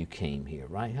kindergarten when you came here,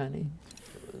 right, honey?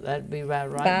 That'd be right,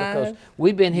 because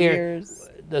we've been here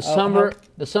the summer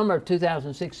of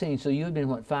 2016. So you've been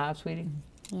what, 5, sweetie?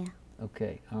 Yeah.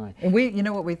 Okay, all right. And you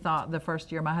know what we thought the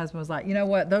first year? My husband was like, you know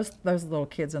what, those little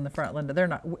kids in the front, Linda,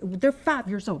 they're 5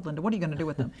 years old, Linda. What are you going to do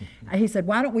with them? He said,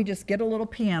 why don't we just get a little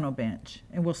piano bench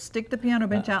and we'll stick the piano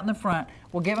bench out in the front.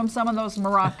 We'll give them some of those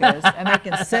maracas and they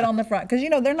can sit on the front because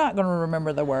they're not going to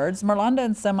remember the words. Miranda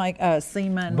and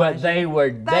Seema, but they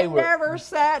never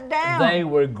sat down. They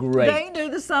were great. They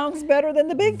knew the songs better than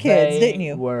the big kids, didn't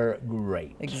you? They were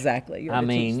great. Exactly. I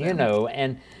mean,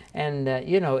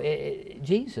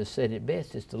 Jesus said it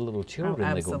best. It's the little children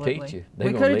that going to teach you.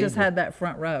 We could have just had that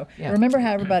front row. Yeah. Remember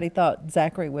how everybody thought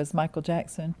Zachary was Michael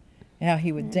Jackson? How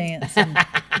he would dance and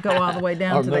go all the way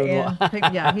down to the end.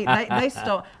 They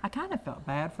stole. I kind of felt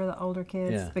bad for the older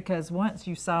kids because once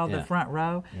you saw the front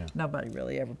row, nobody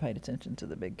really ever paid attention to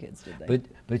the big kids, did they?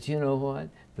 But you know what?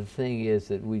 The thing is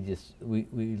that we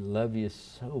love you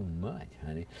so much,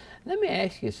 honey. Let me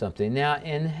ask you something. Now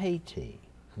in Haiti,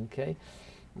 okay?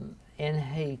 In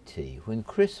Haiti, when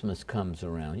Christmas comes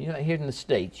around, here in the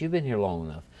States, you've been here long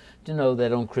enough to know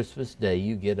that on Christmas Day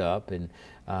you get up and,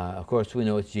 of course, we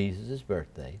know it's Jesus'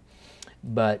 birthday.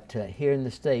 But here in the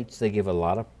States, they give a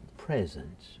lot of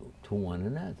presents to one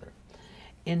another.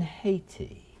 In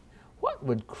Haiti, what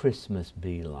would Christmas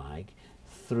be like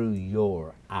through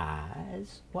your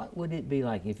eyes? What would it be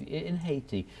like if in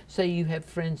Haiti, say you have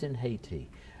friends in Haiti,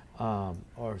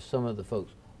 or some of the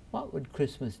folks, what would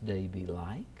Christmas Day be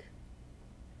like?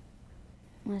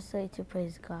 Mostly to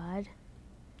praise God.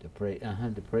 To praise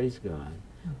God.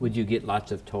 Would you get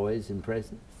lots of toys and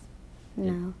presents?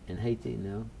 No. In Haiti,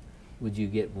 no? Would you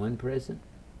get one present?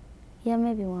 Yeah,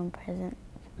 maybe one present.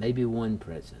 Maybe one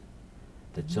present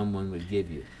that someone would give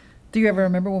you. Do you ever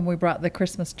remember when we brought the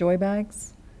Christmas joy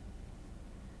bags?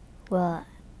 Well,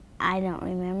 I don't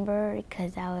remember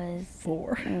because I was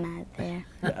 4. Not there.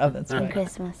 Oh, that's right. On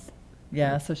Christmas.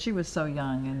 Yeah, so she was so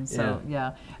young, and so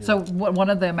So one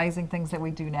of the amazing things that we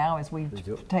do now is we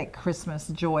take Christmas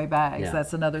joy bags. Yeah.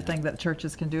 That's another thing that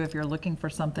churches can do if you're looking for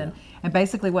something. Yeah. And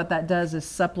basically, what that does is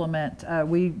supplement.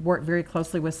 We work very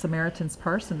closely with Samaritan's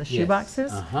Purse and the shoe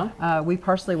boxes. We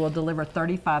personally will deliver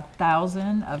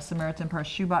 35,000 of Samaritan Purse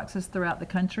shoe boxes throughout the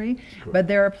country. Correct. But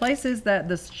there are places that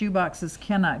the shoe boxes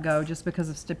cannot go just because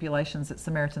of stipulations that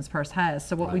Samaritan's Purse has.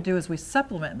 So what we do is we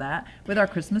supplement that with our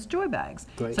Christmas joy bags.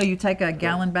 Great. So you take a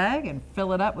gallon bag and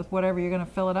fill it up with whatever you're going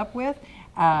to fill it up with.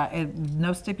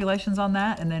 No stipulations on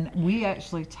that, and then we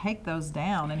actually take those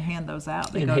down and hand those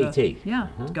out. They go Haiti.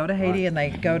 Go to Haiti, and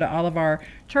they go to all of our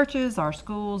churches, our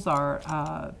schools,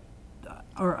 our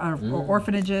or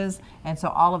orphanages, and so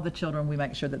all of the children, we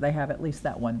make sure that they have at least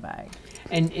that one bag.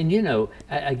 And you know,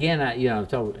 again, I've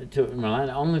talked to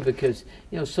Marlena only because,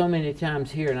 you know, so many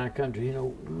times here in our country, you know,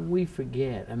 we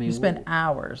forget. I mean, You spend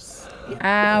hours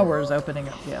opening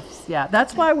up gifts. Yeah,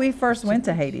 that's why we first went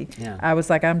to Haiti. Yeah. I was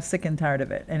like, I'm sick and tired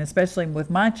of it, and especially with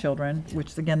my children,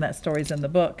 which again, that story's in the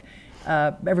book.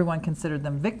 Everyone considered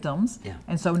them victims, Yeah.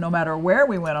 and so no matter where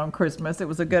we went on Christmas, it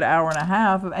was a good hour and a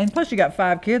half. And plus, you got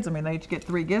 5 kids. I mean, they each get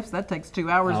 3 gifts. That takes 2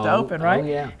 hours to open, right? Oh,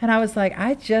 yeah. And I was like,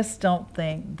 I just don't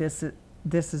think this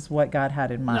is what God had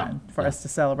in mind for us to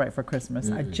celebrate for Christmas.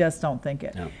 I just don't think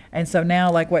it. No. And so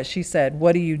now, like what she said,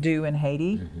 what do you do in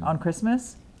Haiti on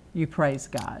Christmas? You praise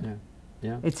God.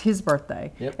 Yeah. It's His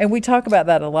birthday. Yep. And we talk about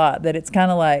that a lot, that it's kind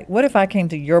of like, what if I came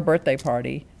to your birthday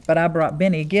party, but I brought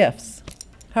Benny gifts?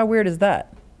 How weird is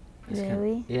that?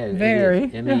 Very. Yeah, it Very.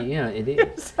 is. I mean, you know, it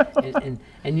is.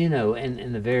 And you know,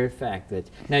 and the very fact that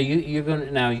now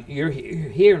you're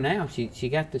here now. She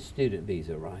got the student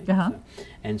visa, right? Uh-huh.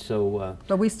 And so.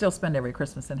 But we still spend every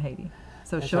Christmas in Haiti.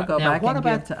 So she'll right. go Now, back what and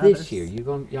give about to this others. year?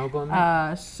 Y'all going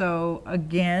back? So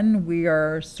again, we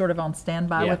are sort of on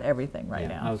standby Yeah. with everything right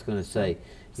Yeah, now. I was going to say.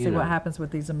 See what happens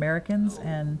with these Americans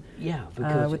and Yeah,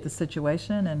 because with the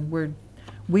situation, and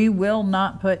we will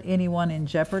not put anyone in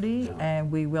jeopardy, No.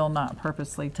 and we will not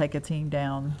purposely take a team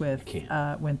down with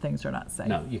Can't. when things are not safe.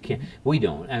 No, you can't. We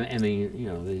don't. I mean, you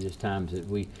know, there's just times that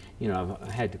we, you know,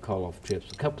 I've had to call off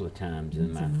trips a couple of times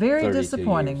in my very 32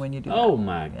 disappointing years. when you do Oh that.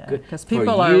 my Yeah, goodness! 'cause For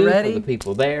people are you, ready. for the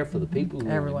people there, for the people who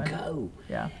Everyone. want to go.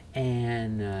 Yeah.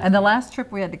 And the last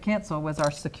trip we had to cancel was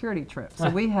our security trip. So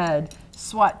we had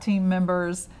SWAT team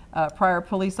members, prior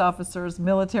police officers,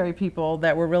 military people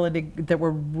that were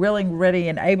willing, ready,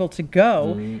 and able to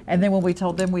go. And then when we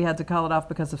told them we had to call it off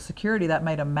because of security, that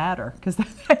made them madder because they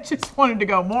just wanted to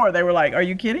go more. They were like, "Are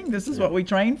you kidding? This is what we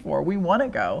trained for. We want to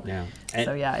go." Yeah.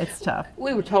 So yeah, it's tough.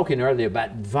 We were talking earlier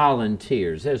about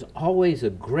volunteers. There's always a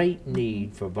great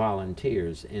need for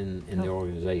volunteers in the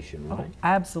organization, right?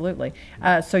 Absolutely.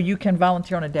 So you can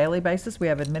volunteer on a daily basis. We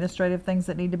have administrative things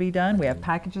that need to be done. We have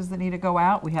packages that need to go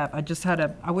out.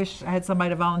 I wish I had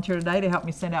somebody to volunteer today to help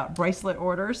me send out bracelet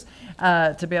orders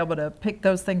to be able to pick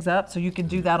those things up. So you can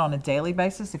do that on a daily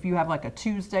basis. If you have like a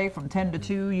Tuesday from 10 to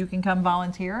 2, you can come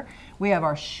volunteer. We have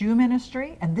our shoe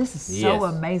ministry, and this is so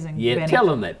Yes. amazing. Yeah, Benny. tell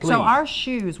them that, please. So our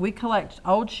shoes, we collect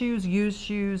old shoes, used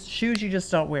shoes, shoes you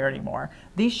just don't wear anymore.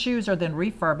 These shoes are then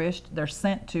refurbished. They're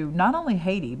sent to not only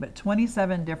Haiti, but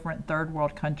 27 different third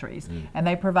world countries. And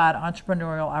they provide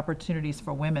entrepreneurial opportunities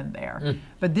for women there.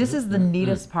 But this is the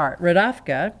neatest part.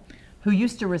 Radafka, who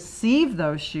used to receive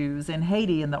those shoes in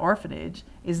Haiti in the orphanage,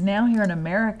 is now here in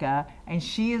America, and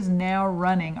she is now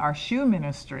running our shoe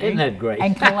ministry. Isn't that great?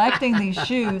 And collecting these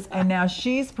shoes, and now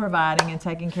she's providing and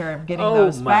taking care of getting Oh,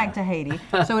 those my. back to Haiti.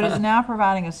 So it is now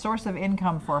providing a source of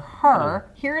income for her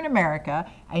here in America,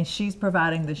 and she's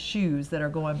providing the shoes that are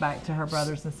going back to her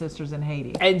brothers and sisters in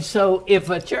Haiti. And so if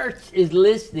a church is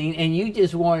listening and you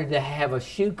just wanted to have a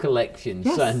shoe collection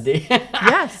Yes. Sunday.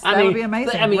 Yes, that would be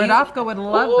amazing. Radofka would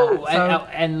love that. So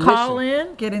and call listen,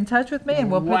 in, get in touch with me,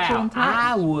 and we'll put you in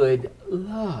touch. I would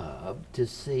love to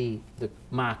see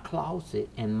my closet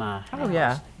and my house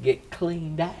yeah. get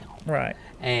cleaned out. Right.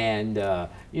 And,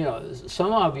 you know,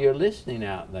 some of you are listening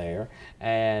out there,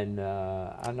 and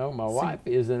I know my wife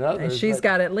is, and others. And she's but-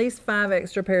 got at least 5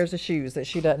 extra pairs of shoes that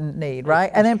she doesn't need, right?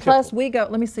 And then plus we go,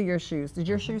 let me see your shoes. Did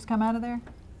your shoes come out of there?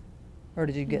 Or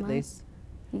did you get these?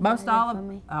 Most all of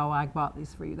me. Oh, I bought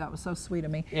these for you. That was so sweet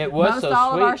of me. It was Most so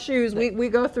all of our sweet. shoes, we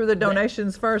go through the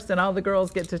donations first, and all the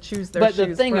girls get to choose their But shoes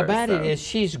the thing first, about it so is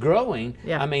she's growing.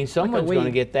 Yeah, I mean, like a someone's going to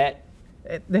weed. get that.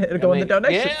 it'll go in the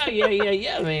donation.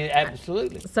 Yeah. I mean,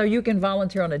 absolutely. So you can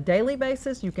volunteer on a daily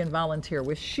basis. You can volunteer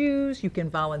with shoes. You can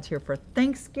volunteer for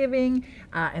Thanksgiving.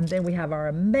 And then we have our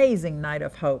amazing Night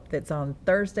of Hope that's on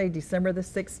Thursday, December the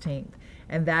 16th.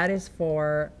 And that is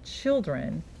for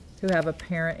children who have a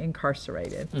parent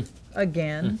incarcerated.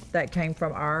 Again, that came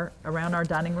from around our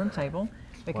dining room table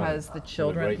because the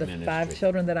children, great the ministry. 5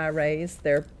 children that I raised,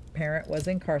 their parent was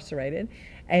incarcerated.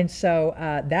 And so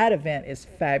that event is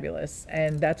fabulous,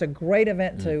 and that's a great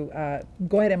event to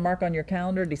go ahead and mark on your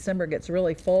calendar. December gets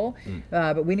really full,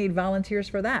 but we need volunteers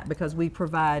for that because we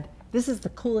provide, this is the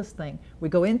coolest thing. We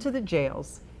go into the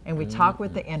jails and we talk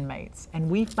with the inmates, and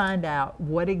we find out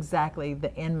what exactly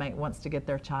the inmate wants to get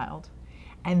their child.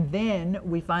 And then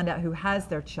we find out who has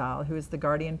their child, who is the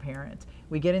guardian parent.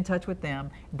 We get in touch with them.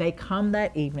 They come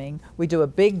that evening. We do a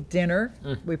big dinner.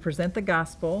 We present the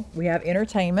gospel. We have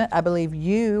entertainment. I believe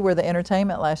you were the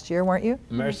entertainment last year, weren't you?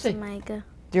 Mercy. Micah.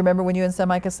 Do you remember when you and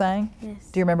Samika sang? Yes.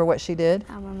 Do you remember what she did?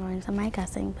 I remember when Samika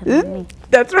sang, but not me.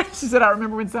 That's right. She said, I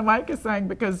remember when Samika sang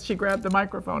because she grabbed the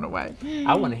microphone away.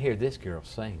 I want to hear this girl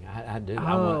sing. I do.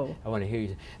 Oh. I want to hear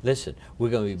you. Listen, we're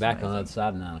going to be back on the other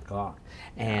side of 9 o'clock.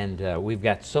 And we've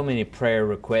got so many prayer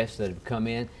requests that have come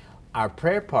in. Our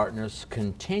prayer partners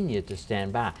continue to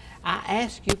stand by. I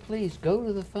ask you, please, go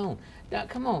to the phone. Now,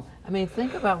 come on. I mean,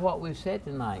 think about what we've said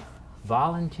tonight.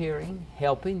 Volunteering,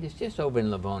 helping. It's just over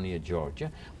in Livonia,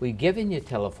 Georgia. We've given you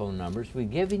telephone numbers. We've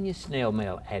given you snail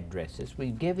mail addresses.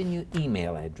 We've given you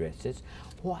email addresses.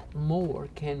 What more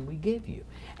can we give you?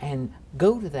 And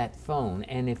go to that phone,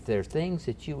 and if there are things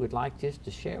that you would like just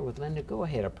to share with Linda, go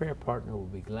ahead. Our prayer partner will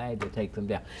be glad to take them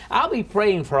down. I'll be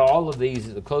praying for all of these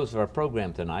at the close of our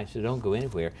program tonight, so don't go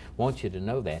anywhere. Want you to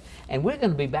know that. And we're going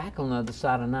to be back on the other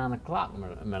side of 9 o'clock.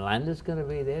 Melinda's going to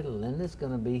be there. Linda's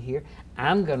going to be here.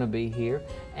 I'm going to be here.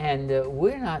 And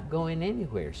we're not going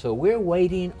anywhere. So we're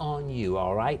waiting on you,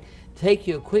 all right? Take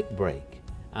you a quick break.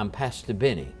 I'm Pastor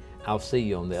Benny. I'll see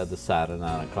you on the other side of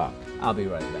 9 o'clock. I'll be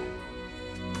right back.